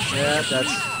 Yeah,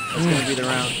 that's gonna be the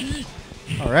round.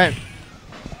 All right.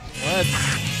 Well,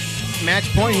 that's match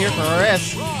point here for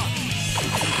RS.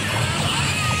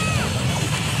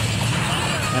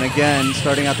 And again,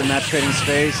 starting out the match trading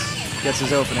space, gets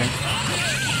his opening.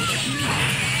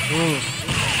 Ooh.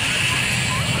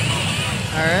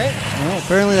 All right. Well,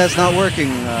 apparently that's not working,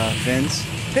 Vince.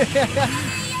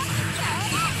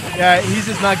 Yeah, he's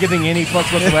just not giving any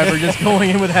fucks whatsoever. Just going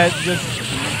in with that. Just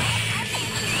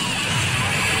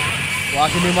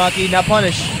blocking Numaki, not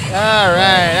punish. All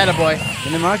right, attaboy.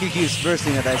 And Numaki keeps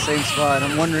bursting at that same spot.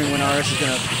 I'm wondering when RS is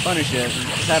going to punish it.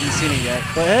 Just haven't seen it yet.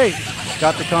 But hey,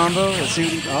 got the combo. Let's see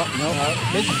what he... Oh, no.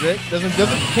 Misses it.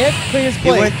 Can't clean his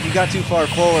plate. He got too far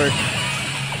forward.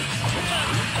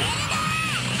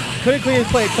 Couldn't clean his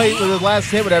plate with his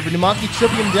last hit, whatever. Numaki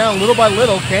chipping him down little by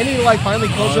little. Can he, like, finally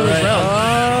close out his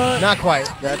round? Not quite.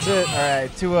 That's it. All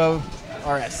right, 2-0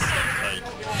 RS.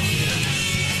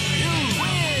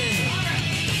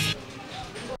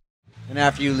 And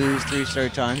after you lose 3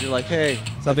 straight times, you're like, hey,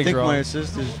 Something's I think wrong. my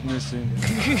assist is missing.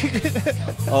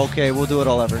 Okay, we'll do it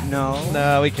all over. No.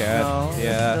 No, we can't. No,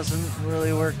 Yeah. it doesn't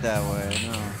really work that way.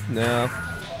 No. No.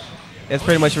 It's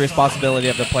pretty much the responsibility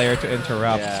of the player to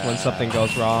interrupt Yeah. when something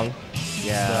goes wrong.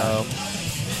 Yeah. So,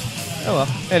 oh well.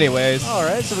 Anyways, All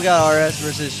right, so we got RS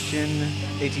versus Shin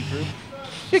AT Crew. you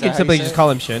that can how simply you say just it? call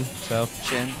him Shin. So,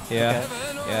 Shin. yeah,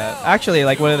 Okay. yeah. Actually,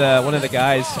 like one of the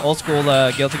guys, old school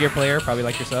Guilty Gear player, probably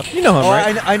like yourself. You know him, Oh,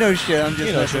 right? I know Shin. I'm just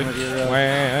You know messing Shin. with you.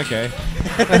 Well, okay.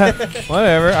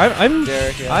 Whatever. I'm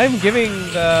Derek, yeah. I'm giving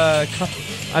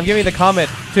the comment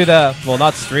to the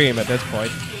not stream at this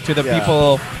point, to the Yeah.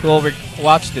 people who will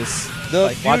watch this. The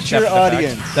like, watch future after the fact.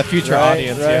 audience. The future Right,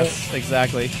 audience. right. Yes,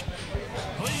 exactly.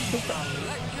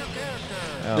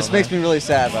 Oh, This man. makes me really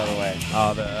sad, by the way.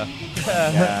 Oh, the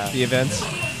Yeah. the events.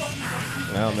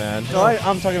 Oh man. No,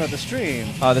 I'm talking about the stream.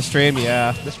 Oh, the stream.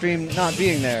 Yeah, The stream not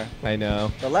being there. I know.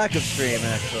 The lack of stream,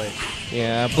 actually.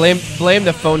 Yeah, blame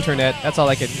the phone internet. That's all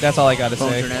I gotta Phone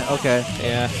say. internet. Okay.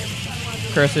 Yeah,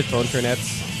 cursed phone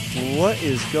internets. What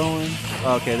is going?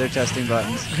 Okay, they're testing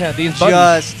buttons. Yeah, these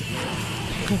buttons.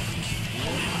 Just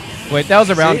Wait, that was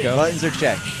a round see, go. buttons are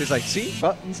checked. It's like, see,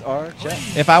 buttons are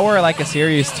checked. If I were like a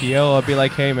serious TO, I'd be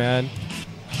like, hey man,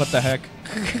 what the heck?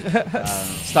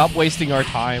 Stop wasting our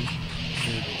time.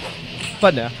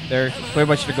 But no, they're pretty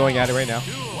much going at it right now.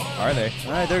 Are they?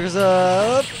 All right, there's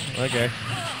a Okay.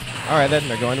 All right then,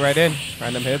 they're going right in.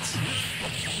 Random hits.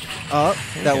 up.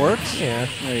 That Okay. works. Yeah.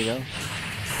 There you go.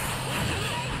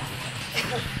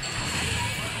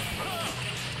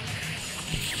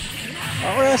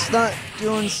 RS not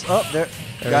doing. There.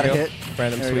 There Got we a go. hit.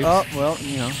 Random There sweeps. Oh, well,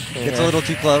 you know, gets a Yeah. little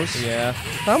too close. Yeah.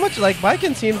 How much like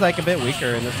Viking seems like a bit weaker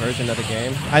in this version of the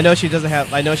game. I know she doesn't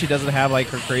have like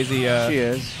her crazy She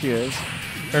is.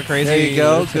 her crazy There you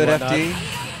go. loops and Good whatnot. FD.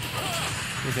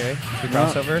 Okay. Good No.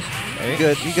 crossover. Hey.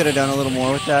 Good. You could have done a little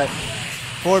more with that.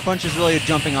 Forward punch is really a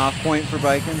jumping off point for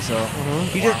Viking, so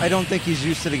I don't think he's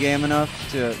used to the game enough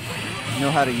to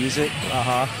know how to use it.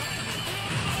 Uh-huh.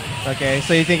 Okay,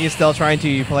 so you think he's still trying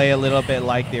to play a little bit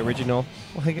like the original?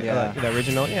 Like, Yeah. the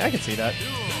original? Yeah, I can see that.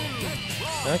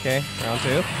 Okay, round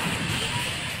 2.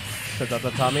 Set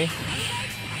up Tommy.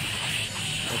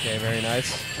 Okay, very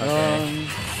nice. Okay,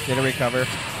 didn't recover.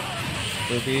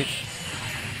 Blue beat.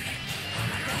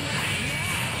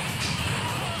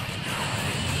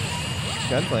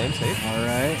 Gun flame, safe. All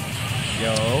right.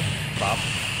 Yo, bop.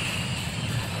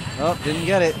 Oh, didn't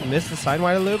get it. Missed the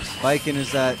sidewinder loops. Viking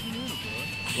is that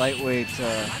lightweight.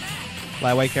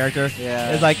 Lightweight character.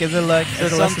 Yeah. It's like, is it like? So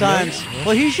is it less than sometimes, this?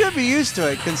 well, he should be used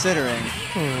to it considering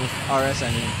Hmm. RS.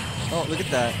 I mean, oh, look at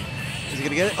that. Is he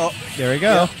gonna get it? Oh, There we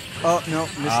go. yeah. Oh no,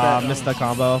 missed that. Missed the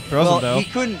combo. Throws Well, him though.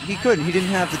 he couldn't. He didn't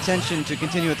have the tension to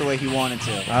continue it the way he wanted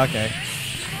to. Okay.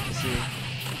 Let's see.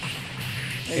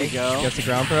 There you go. Gets the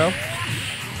ground throw.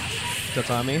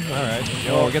 Tatami. All right.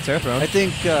 Oh, gets air thrown. I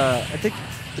think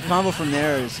the combo from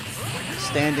there is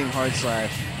standing hard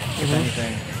slash, if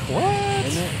anything. What?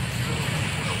 Isn't it?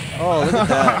 Oh, look at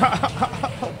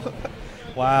that.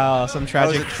 Wow, some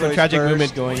tragic burst.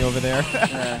 movement going over there.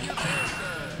 Yeah.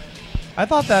 I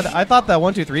thought that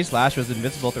 1-2-3 slash was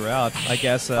invincible throughout. I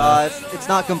guess. It's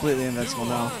not completely invincible,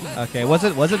 no. Okay, was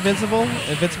it invincible?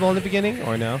 Invincible in the beginning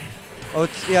or no? Oh, it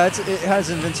has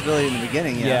invincibility in the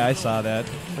beginning. Yeah, I saw that.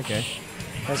 Okay.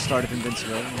 It has start of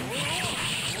invincibility.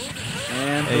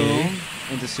 And Hey. boom,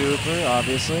 into super,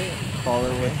 obviously. Follow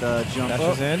with jump Dashes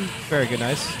up. in. Very good,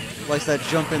 nice. Likes that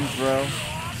jump and throw.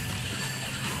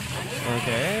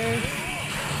 Okay.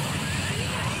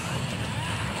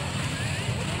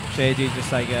 JD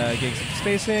just like getting some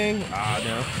spacing. Ah,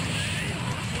 no.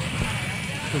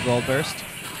 The gold burst.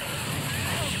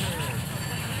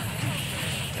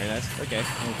 Very nice. Okay.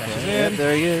 Dashes Yep, in.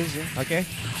 there he is. Yeah. Okay.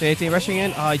 JD rushing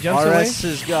in. Oh, he jumps away. RS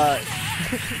has got.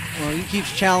 Well, he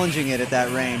keeps challenging it at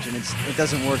that range, and it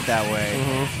doesn't work that way.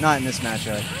 Mhm. Not in this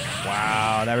matchup.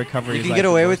 Wow, that recovery. You is can like get the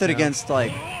away worst with it now. against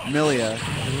like Milia,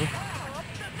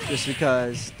 just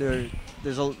because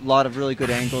there's a lot of really good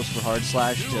angles for hard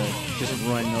slash to just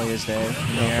ruin Milia's day.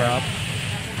 No prob.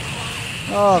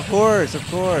 Oh, of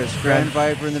course. Grand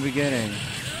Viper in the beginning.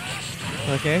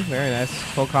 Okay, very nice.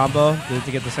 Full combo. Need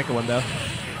to get the second one though.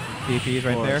 DP's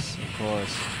right there. Of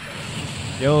course.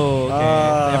 Yo, okay.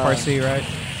 Ah. FRC, right?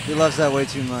 He loves that way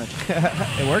too much.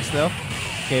 It works though.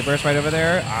 Okay, burst right over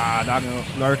there. Ah,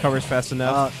 not recovers fast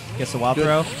enough. Gets the wild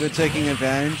throw. Good taking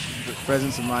advantage.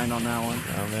 Presence of mind on that one.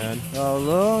 Oh man. Oh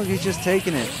look, he's just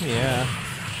taking it. Yeah.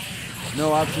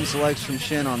 No option selects from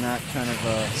Shin on that kind of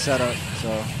setup. So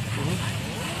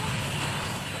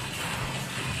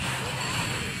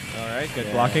All right,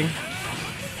 good blocking.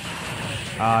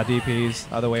 Ah, DP's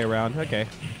other way around. Okay,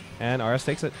 and RS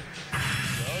takes it.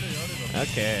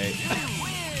 Okay.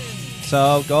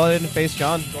 So go ahead and face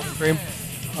John. Golden Cream.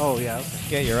 oh yeah.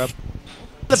 Okay, you're up.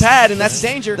 The pad, and that's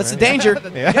danger. That's the danger.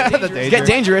 Yeah, the danger. Get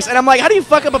dangerous. And I'm like, how do you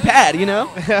fuck up a pad? You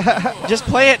know, just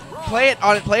play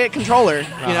it controller.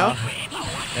 You know,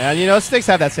 And you know, sticks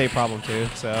have that same problem too.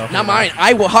 So not mine.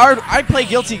 I play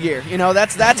Guilty Gear. You know,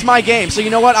 that's my game. So you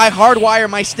know what? I hardwire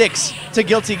my sticks to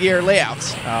Guilty Gear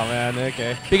layouts Oh man.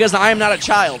 Okay. because I am not a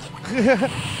child.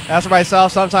 As for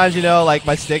myself, sometimes you know, like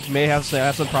my stick may have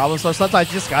some problems. So sometimes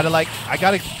you just gotta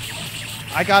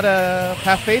I gotta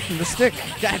have faith in the stick.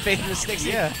 I have faith in the sticks.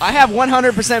 Yeah. I have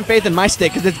 100% faith in my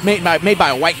stick because it's made by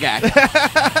a white guy.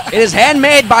 It is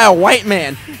handmade by a white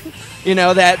man. You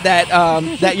know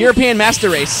that European master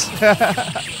race,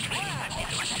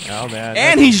 Oh man.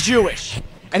 and he's Jewish,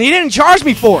 and he didn't charge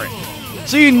me for it.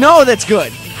 So you know that's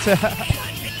good.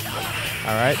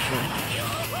 All right.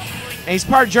 And he's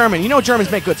part German. You know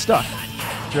Germans make good stuff.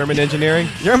 German engineering.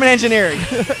 German engineering.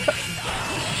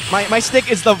 My stick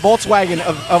is the Volkswagen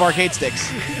of arcade sticks.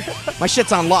 My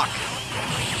shit's on lock.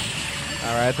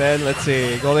 All right then. Let's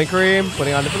see. Golden Cream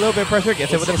putting on a little bit of pressure.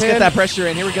 Gets it with the Let's pin. get that pressure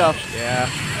in. Here we go.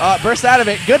 Yeah. Burst out of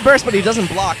it. Good burst, but he doesn't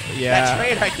block. Yeah. That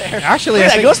trade right there. Actually, Look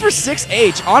at I that. think- Goes for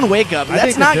 6H on wake up. I That's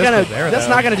think the not disc gonna. was there, That's though.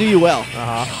 not gonna do you well.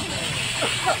 Uh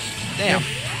huh. Damn.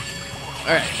 All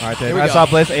right. All right Here then. we I go. saw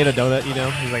Bliss ate a donut. You know.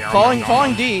 He's like Falling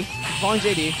JD.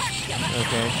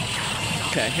 Okay.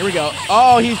 Okay, here we go.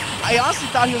 Oh, I honestly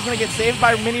thought he was going to get saved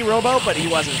by Mini Robo, but he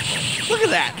wasn't. Look at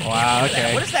that. Wow. Look at that.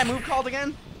 Okay. What is that move called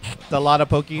again? The lot of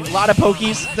pokies. Lot of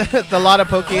Pokies. The lot of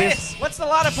pokies. Chris, what's the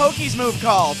Lot of Pokies move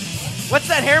called? What's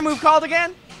that hair move called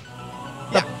again?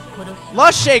 Yeah.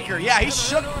 Lust Shaker. Yeah, he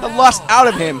shook the lust out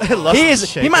of him. Lust He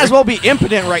shaker. might as well be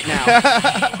impotent right now.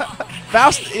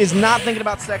 Faust is not thinking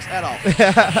about sex at all.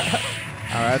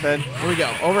 All right then. Here we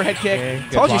go. Overhead kick. Okay,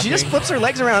 good Told you, she just blocking. flips her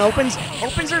legs around, opens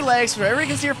her legs so everybody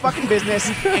can see her fucking business,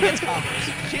 and gets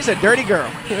combos. She's a dirty girl.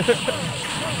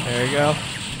 There you go.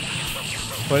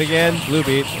 Putting in blue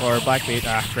beat or black beat.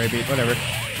 Ah, gray beat. Whatever.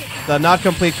 The not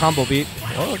complete combo beat.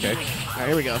 Oh, okay. All right,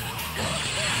 here we go.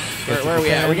 Gets Where are it we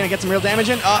at? to Are we 10. gonna get some real damage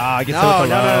in? Ah, gets no, it with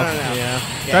the no, low. no, no, no. Yeah.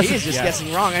 Yeah, Presses- he is just yeah.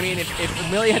 guessing wrong. I mean, if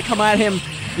Amelia had come at him,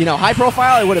 you know, high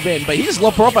profile, it would have been. But he just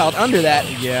low profiled under that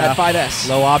Yeah. at 5S.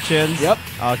 Low options. Yep.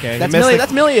 Okay. That's He missed Amelia. the-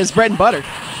 That's Amelia's bread and butter.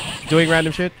 doing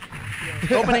random shit.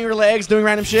 Opening her legs, doing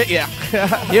random shit. Yeah.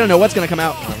 You don't know what's gonna come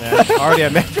out. Oh, man. Already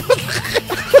at Metro.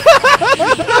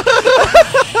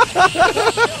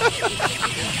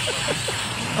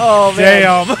 Oh man.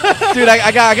 Damn. Dude,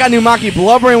 I got Numaki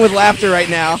blubbering with laughter right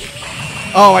now.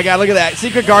 Oh my god, look at that.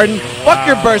 Secret garden. Fuck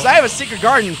your burst. I have a secret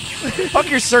garden. Fuck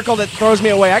your circle that throws me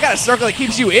away. I got a circle that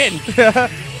keeps you in. Look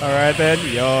All right then.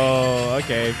 Yo.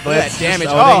 Okay. at that Blitz damage.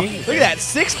 just Oh, owning. look at that.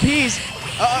 6 Ps.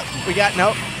 We got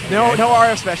no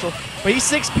RF special. But he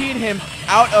 6 P'd him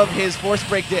out of his force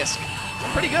break disc.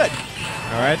 Pretty good.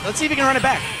 All right. Let's see if he can run it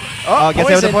back. Oh, gets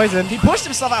hit with the poison. He pushed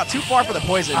himself out too far for the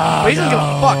poison. Oh, but he doesn't give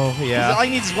a fuck. Yeah. All he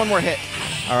needs is one more hit.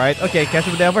 All right. Okay, catch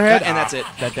him with the overhead. And that's it.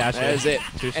 That dash. That is it.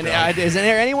 Too And strong. is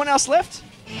there anyone else left?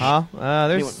 Huh?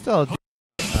 There's still.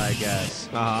 I guess.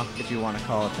 If you want to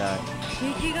call it that.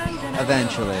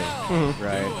 Eventually.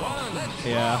 Right.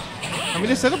 Yeah. I mean,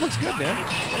 the setup looks good, man.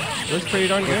 It looks pretty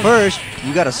darn good. First,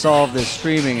 you got to solve this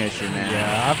streaming issue, man. Yeah,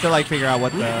 I have to like figure out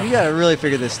what You the. got to really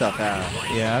figure this stuff out.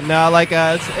 Yeah. No, like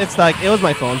it's like it was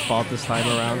my phone's fault this time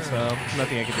around, so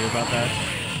nothing I can do about that.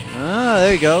 Ah,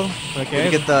 there you go. Okay.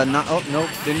 Didn't get the oh nope,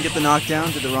 didn't get the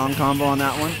knockdown. Did the wrong combo on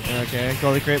that one. Okay.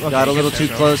 Goalie creep. Okay, Got a little gets too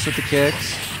there, close with the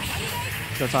kicks.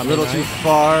 Goes A on little midnight. too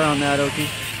far on that Oki.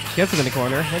 Gets him in the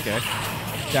corner. Okay.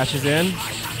 Dashes in.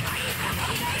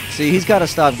 See, he's got to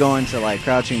stop going to like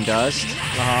crouching dust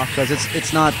Uh-huh. because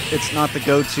it's not the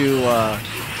go-to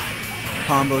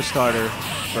combo starter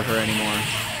for her anymore.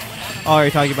 Oh,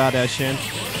 you're talking about Shin?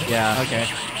 Yeah. Okay.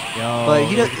 Yo. But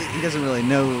he doesn't really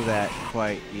know that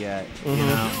quite yet. You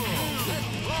know.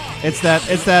 It's that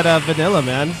vanilla,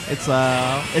 man. It's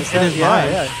in his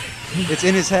mind. Yeah. It's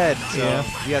in his head, so Yeah.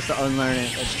 he has to unlearn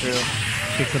it. That's true.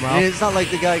 Kicks him And out. it's not like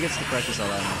the guy gets to practice all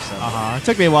that much. So. It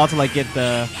took me a while to like get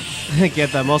the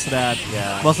most of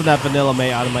that vanilla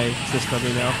May out of my system,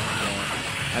 you know.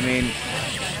 I mean,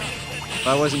 if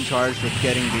I wasn't charged with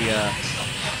getting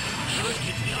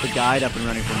the guide up and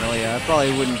running for Milia, I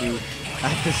probably wouldn't be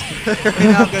at this right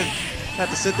now because I have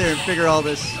to sit there and figure all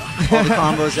the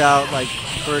combos out, like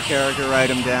per character, write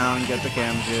them down, get the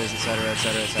camages, etc.,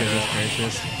 etc.,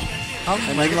 etc.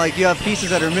 And like you have pieces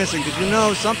that are missing because you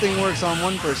know something works on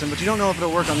one person, but you don't know if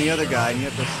it'll work on the other guy, and you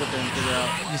have to sit there and figure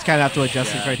out. You just kind of have to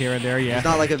adjust things right here and there, yeah. It's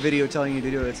not like a video telling you to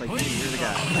do it. It's like, here's the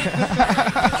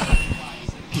guy.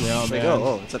 Yeah, It's like, man.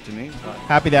 oh, it's up to me.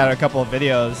 Happy that are a couple of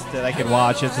videos that I could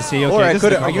watch just to see. Okay, Or I this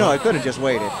could is the have, combo. I could have just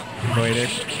waited. Waited.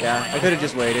 Yeah, I could have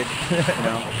just waited. You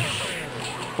know.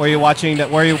 Were you watching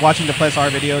the Plus R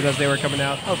videos as they were coming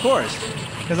out? Of course.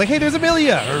 It's like, hey, there's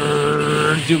Amelia.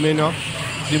 Zoom in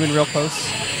real close.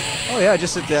 Oh yeah,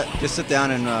 just sit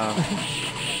down and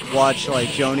watch like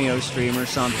Jonio stream or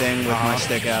something with my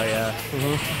stick out,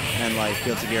 and like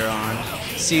Guilty Gear on.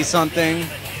 See something,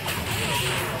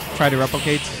 Try to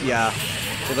replicate. yeah.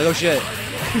 Be like, oh shit,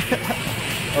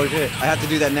 oh shit, I have to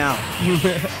do that now.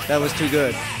 That was too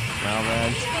good. Oh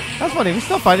man, that's funny. We're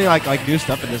still finding like new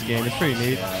stuff in this game. It's pretty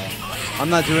neat. I'm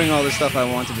not doing all the stuff I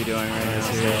want to be doing right now.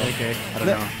 So Okay. I don't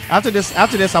know. After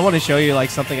this, I want to show you like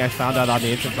something I found out on the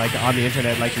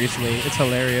internet like recently. It's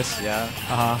hilarious. Yeah.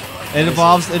 It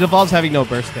involves having no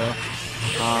burst though.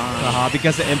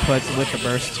 Because the inputs with the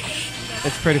burst.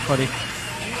 It's pretty funny.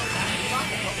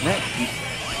 Man,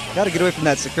 gotta get away from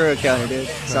that Sakura counter, dude.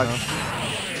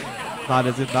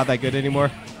 Not that good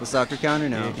anymore. The soccer counter,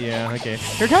 no. Yeah. Okay.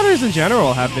 Your counters in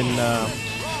general have been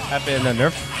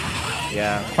nerfed.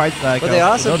 Yeah. Quite like. But the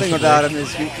awesome thing noticeably. about them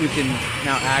is you can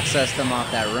now access them off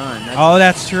that run.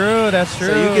 That's true. That's true.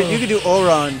 So you can do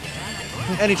O-Run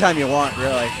anytime you want,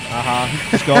 really.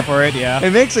 Just go for it. Yeah.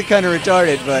 It makes it kind of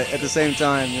retarded, but at the same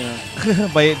time, you know.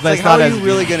 but It's like, it's how not are as you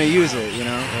really going to use it, you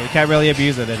know? You can't really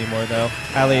abuse it anymore, though.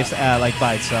 At least, like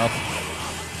by itself.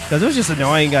 Because it was just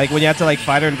annoying. Like when you have to like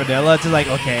fight her in vanilla, it's like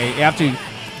okay, you have to.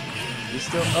 You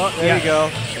still, oh, there you go.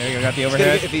 There you go. Got the He's gonna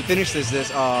overhead. get- if he finished I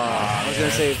was going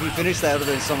to say, if he finished that, it would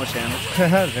have been so much damage.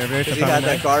 Very Because he had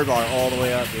that guard bar all the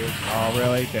way up, dude. Oh,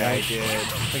 really? Yeah, Okay. he did.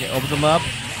 Okay, opens them up.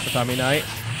 Tatami Knight.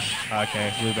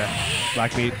 Okay, blue back.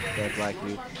 Black beat. That black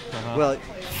beat. Well,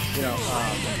 you know,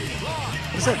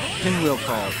 what's that pinwheel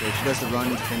called? Where she does the run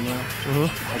into pinwheel?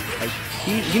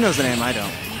 He knows the name, I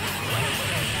don't.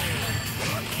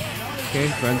 Okay,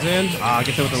 runs in.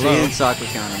 Gets it with the See, low. it's soccer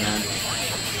counter, man.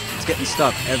 It's getting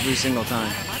stuck every single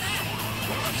time.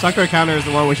 Sakura counter is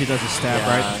the one where she does the stab, Yeah,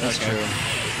 right? that's Okay. true.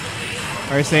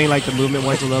 Are you saying like the movement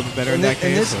one's a little bit better in that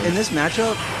case? In this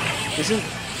matchup, isn't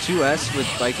 2S with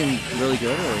Viking really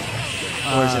good,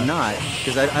 or is it not?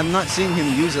 Because I'm not seeing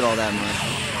him use it all that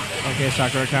much. Okay,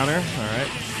 Sakura counter. All right.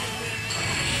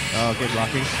 Oh, good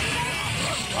blocking.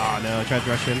 Oh no, tried to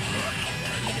rush in.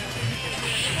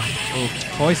 Oh,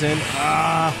 poison.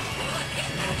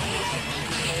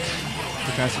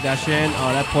 He tries to dash in.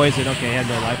 Oh, that poison. Okay, he had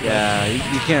no life. Yeah,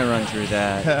 you can't run through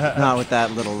that. Not with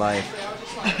that little life.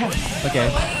 Okay.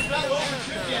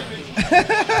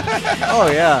 Oh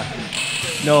yeah,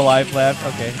 No life left.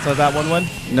 Okay, so is that 1-1?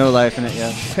 no life in it.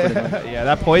 Yeah. Pretty much. Yeah,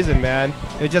 that poison, man.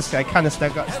 It just kind of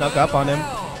snuck up on him.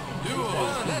 All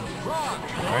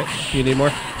right, you need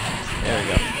more? There we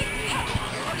go.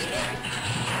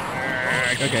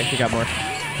 Okay, you got more.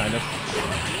 Kind of.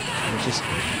 It just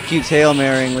keeps Hail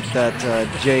Marrying with that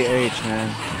JH, man.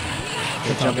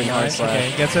 The jumping hard slash.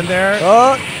 Okay, gets in there.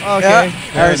 Oh, Okay, yeah,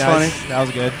 very that was nice. funny. That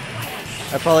was good.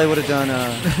 I probably would have done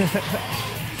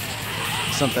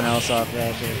something else off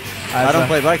that. But I don't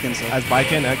play Viking, so. As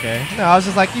Viking, okay. No, I was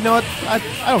just like, you know what? I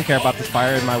don't care about this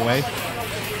fire in my way.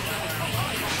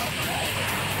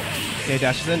 Okay,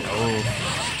 dashes in. Oh.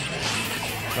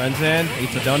 Runs in,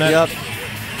 eats a donut. Yep.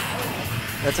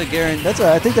 That's a guarantee.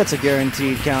 I think that's a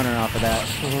guaranteed counter off of that.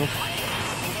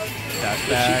 Dash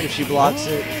back. If she blocks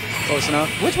it close enough.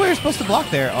 Which way are you supposed to block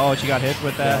there? Oh, she got hit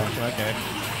with that? Yeah. Okay.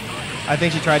 I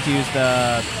think she tried to use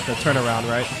the turnaround,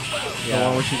 right? Yeah. The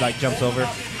one where she like jumps over.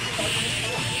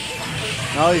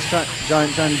 No, he's trying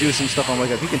to do some stuff on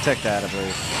wake up. He can tech that, I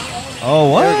believe. Oh,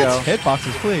 what? There we go.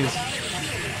 Hitboxes, please.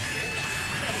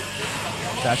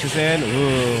 Dashes in.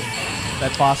 Ooh.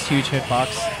 That boss, huge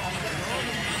hitbox.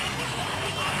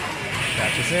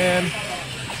 Dashes in.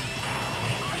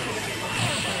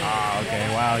 Ah,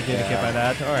 okay. Wow, he didn't get by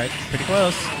that. All right, pretty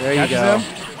close. There you Catches go.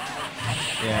 him.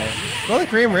 Yeah. Golden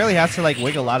Cream really has to like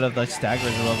wiggle out of the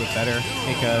staggers a little bit better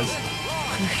because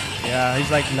yeah,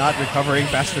 he's like not recovering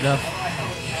fast enough.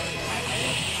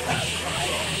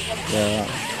 Yeah.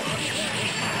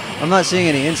 I'm not seeing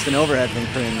any instant overhead from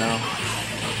Cream though.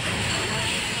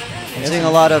 I'm seeing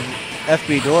a lot of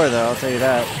FB door though, I'll tell you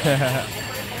that.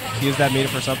 Use that meter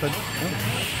for something.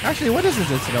 Actually, what is this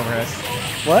instant overhead?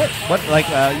 What? What like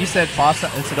you said boss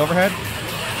instant overhead?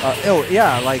 Oh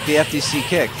yeah, like the FTC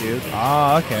kick, dude.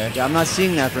 Oh, okay. Yeah, I'm not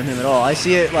seeing that from him at all. I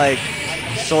see it like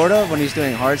sort of when he's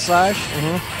doing hard slash.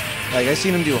 Like I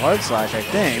seen him do hard slash, I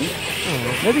think.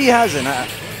 Maybe he hasn't.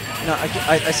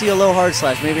 I see a low hard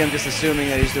slash. Maybe I'm just assuming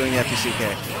that he's doing the FTC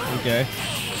kick. Okay.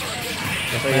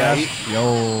 But yeah,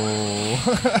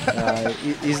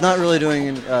 he's not really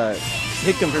doing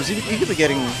hit confirms. He could be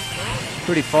getting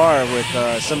pretty far with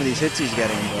some of these hits he's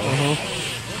getting, though.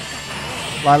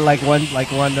 A lot of like one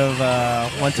of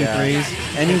 1, 2,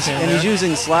 3s. And he's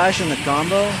using slash in the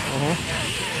combo,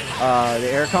 the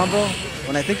air combo.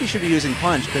 When I think he should be using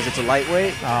punch because it's a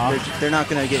lightweight. They're not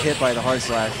going to get hit by the hard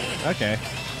slash. Okay.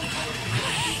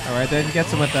 All right, then he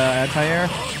gets him with the anti-air.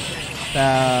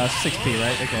 6P,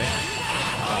 right? Okay.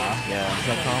 Yeah,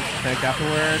 So connect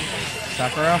afterward.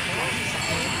 Sakura.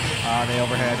 The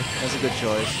overhead. that's a good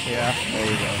choice. Yeah. There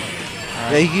you go.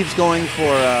 Right. Yeah, he keeps going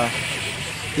for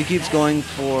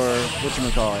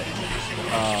whatchamacallit?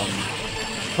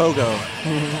 Pogo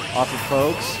off of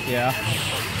pokes. Yeah.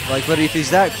 Like, but if he's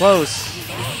that close,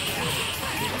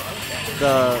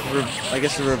 I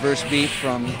guess the reverse beat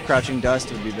from Crouching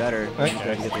Dust would be better. Okay.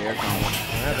 Try to get the air combo. All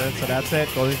right, then, so that's it.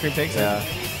 Golden Cream takes Yeah. it.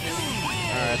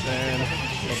 All right,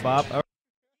 then. Little bop. Oh.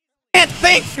 Can't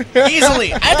think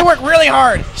easily. I have to work really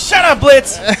hard. Shut up,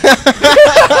 Blitz.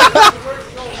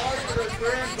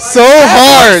 So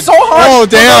hard. So hard. Oh, for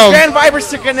those damn. Grand Vibers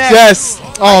to connect. Yes.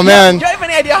 Oh, man. Do you have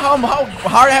any idea how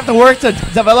hard I have to work to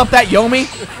develop that Yomi?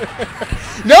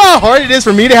 You know how hard it is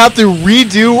for me to have to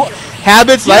redo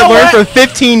habits You that I've know learned what? for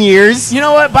 15 years? You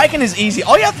know what? Biking is easy.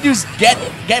 All you have to do is get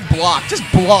blocked. Just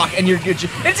block, and you're good.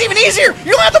 It's even easier.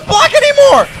 You don't have to block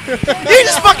anymore. You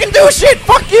just fucking do shit.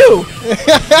 Fuck you.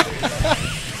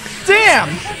 Damn.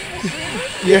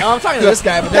 Yeah. I'm talking to this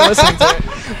guy, but they're listening to it.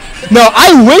 No,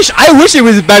 I wish it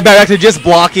was back to just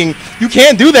blocking. You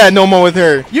can't do that no more with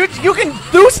her. You can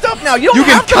do stuff now. You don't You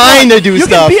can have to kinda block. do You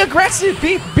stuff. can be aggressive.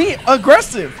 Be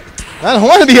aggressive. I don't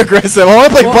want to be aggressive. I want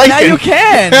to play Well, Viking. now you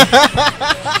can.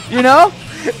 You know?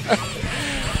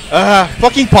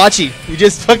 Fucking Pachi. You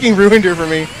just fucking ruined her for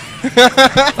me. Look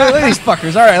at these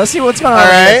fuckers. All right, let's see what's going on. All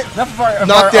over right. here. Enough of our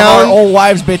Knockdown. old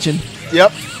wives bitching.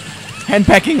 Yep.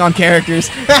 Henpecking on characters.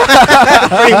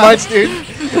 Pretty much, dude.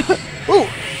 Ooh.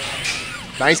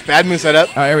 Nice bad move setup.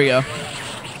 Oh, here we go.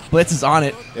 Blitz is on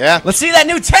it. Yeah. Let's see that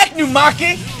new tech,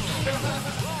 Numaki.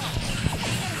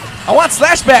 I want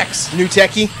slashbacks. New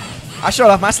techie. I showed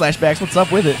off my slashbacks. What's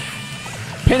up with it?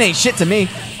 Pin ain't shit to me.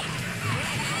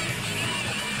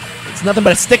 It's nothing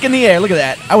but a stick in the air. Look at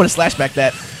that. I would have slashbacked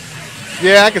that.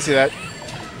 Yeah, I can see that.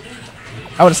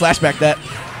 I would have slashbacked that.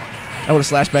 I would have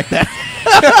slashbacked that.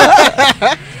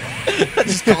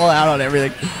 Just call out on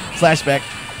everything. Flashback.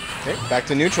 Okay, back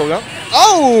to neutral now.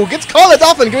 Oh, gets caught. That's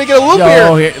often. Gonna get a loop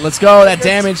Yo, here. here. Let's go. That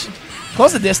damage.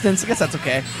 Close the distance. I guess that's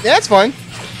okay. Yeah, that's fine.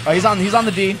 Oh, he's on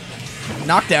the D.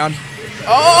 Knockdown.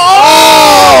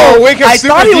 Oh, wake up I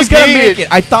super thought he was gonna DP. make it.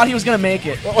 I thought he was gonna make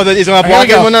it. Oh, he's gonna Here we block it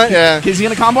go. and whatnot. Yeah. Is he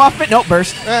gonna combo off it? Nope,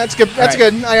 burst. That's good. That's All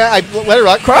right. good. I let it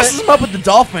rock. Crosses him up with the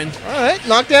dolphin. All right,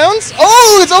 knockdowns.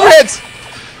 Oh, it's overheads.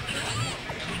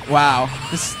 Wow.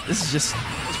 This is just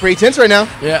It's pretty tense right now.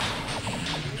 yeah.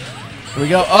 Here we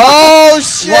go. Oh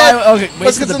shit! Why- okay, Let's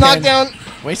wasted get the the pin. knockdown.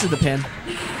 Wasted the pin.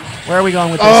 Where are we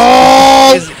going with this?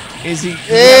 Oh, Is he?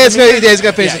 Yeah, he's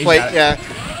gonna finish Yeah, the plate. got it. Yeah,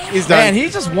 he's done. Man, he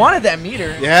just wanted that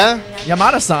meter. Yeah.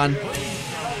 Yamada-san.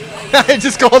 I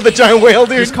just called the giant whale,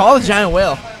 dude. Just call the giant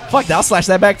whale. Fuck, I'll slash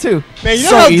that back too. Man, you know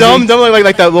So how easy. dumb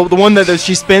like the one that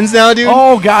she spins now, dude.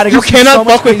 Oh god, it you goes through cannot so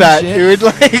much fuck with crazy that, shit. dude.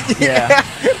 Like, Yeah.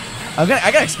 I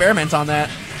gotta experiment on that.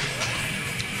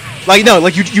 like no,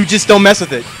 like you just don't mess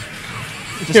with it.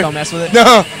 Just don't mess with it.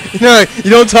 No, you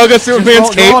don't tug on Superman's roll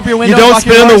cape. up your You window, don't lock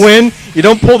your spin on the doors. wind. You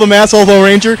don't pull the Mass-Hollow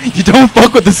Ranger. You don't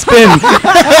fuck with the spin.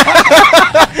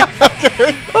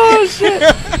 Oh shit.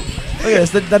 Look at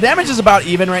this. The damage is about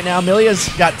even right now. Milia's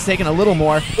got taken a little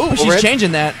more. Ooh, but she's overhead.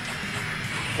 changing that.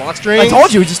 Block strings. I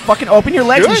told you, just fucking open your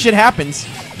legs and Good. shit happens.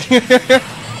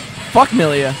 Fuck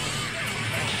Milia.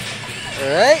 All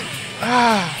right.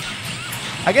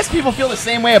 I guess people feel the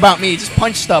same way about me. Just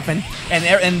punch stuff and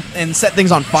set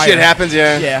things on fire. Shit happens,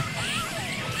 yeah. Yeah.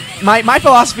 My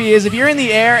philosophy is if you're in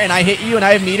the air and I hit you and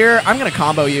I have meter, I'm gonna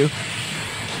combo you.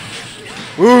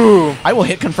 Ooh. I will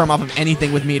hit confirm off of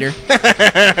anything with meter.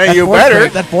 You force better.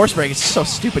 break- that force break is so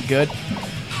stupid good.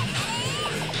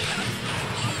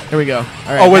 Here we go. All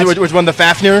right. Oh, next- which one? The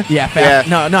Fafnir? Yeah,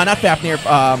 No, not Fafnir.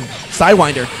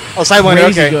 Sidewinder. Oh, Sidewinder.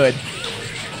 Crazy Okay. good.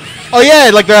 Oh yeah,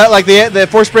 like the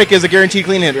force break is a guaranteed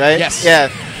clean hit, right? Yes. Yeah.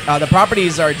 The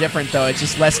properties are different though. It's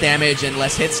just less damage and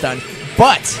less hit stun.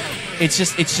 But it's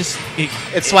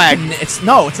swag. It's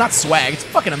not swag. It's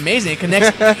fucking amazing. It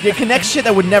connects. It connects shit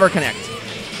that would never connect.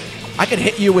 I could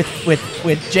hit you with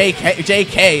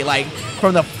JK like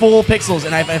from the full pixels,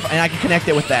 and I can connect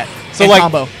it with that. So and like,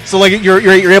 combo. so like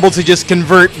you're able to just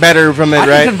convert better from it, I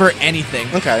right? can convert anything.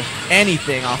 Okay.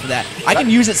 Anything off of that. I can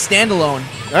use it standalone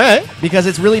All right. because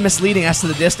it's really misleading as to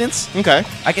the distance. Okay.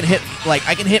 I can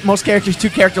hit most characters 2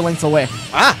 character lengths away.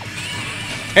 Ah.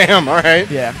 Damn. All right.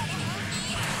 Yeah.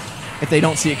 If they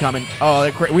don't see it coming. Oh,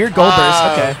 they're weird gold burst.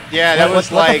 Okay. Yeah, that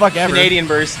was what like the fuck ever. Canadian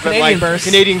burst, but Canadian like burst.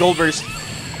 Canadian gold burst.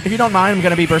 If you don't mind, I'm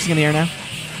gonna be bursting in the air now.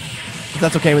 If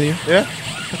that's okay with you. Yeah.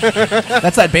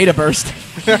 That's that beta burst.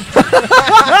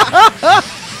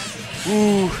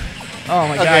 Ooh. Oh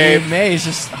my Okay. god, May is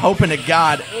just hoping to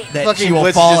God that Fucking she will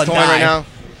Blitz fall is and just toying die. right now.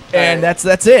 And Alright.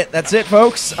 that's it. That's it,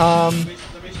 folks.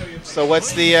 So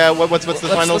what's the what's the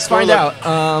final let's score? find Look. out.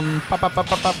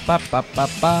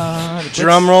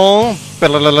 Drum roll.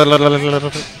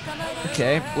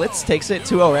 Okay, Blitz takes it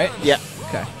 2-0, right? Yeah.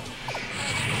 Okay.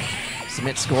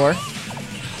 Submit score.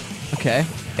 Okay,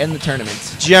 end the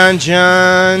tournament. John.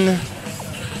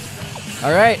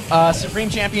 All right, Supreme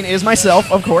Champion is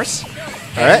myself, of course. All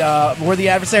And right. worthy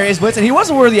adversary is Blitz, and he was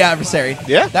a worthy adversary.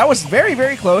 Yeah. That was very,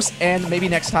 very close, and maybe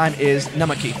next time is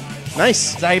Numaki.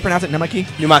 Nice. Is that how you pronounce it? Numaki?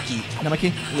 Numaki.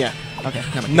 Numaki? Yeah. Okay,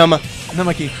 Numaki. Numa.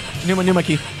 Numaki.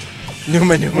 Numaki.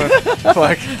 Numa.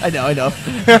 Fuck. I know.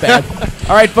 Bad.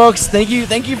 All right, folks. Thank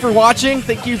you for watching.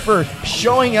 Thank you for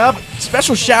showing up.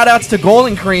 Special shout outs to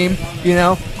Golden Cream. You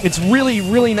know, it's really,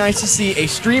 really nice to see a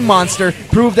stream monster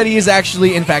prove that he is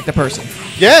actually, in fact, a person.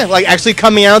 Yeah, like actually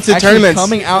coming out to Actually tournaments.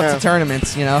 coming out Yeah. to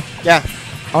tournaments. You know. Yeah.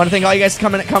 I want to thank all you guys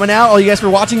coming out, all you guys for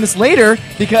watching this later,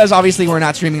 because obviously we're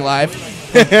not streaming live.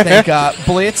 Thank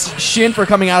Blitz, Shin for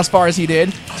coming out as far as he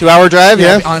did. 2-hour drive,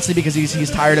 yeah. Honestly, because he's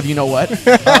tired of you know what.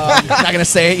 Not gonna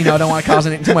say it, you know, don't want to cause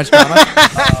too much drama.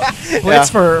 Blitz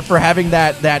for having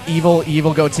that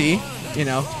evil goatee, you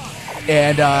know.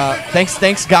 And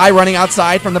thanks Guy running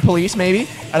outside from the police, maybe,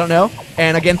 I don't know.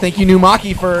 And again, thank you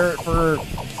Numaki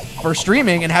for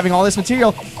streaming and having all this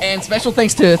material. And special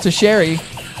thanks to Sherry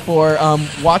for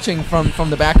watching from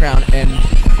the background and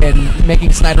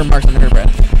making snide remarks under her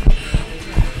breath.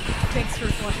 Thanks for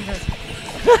watching, guys.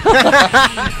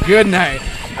 Good night.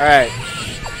 All right.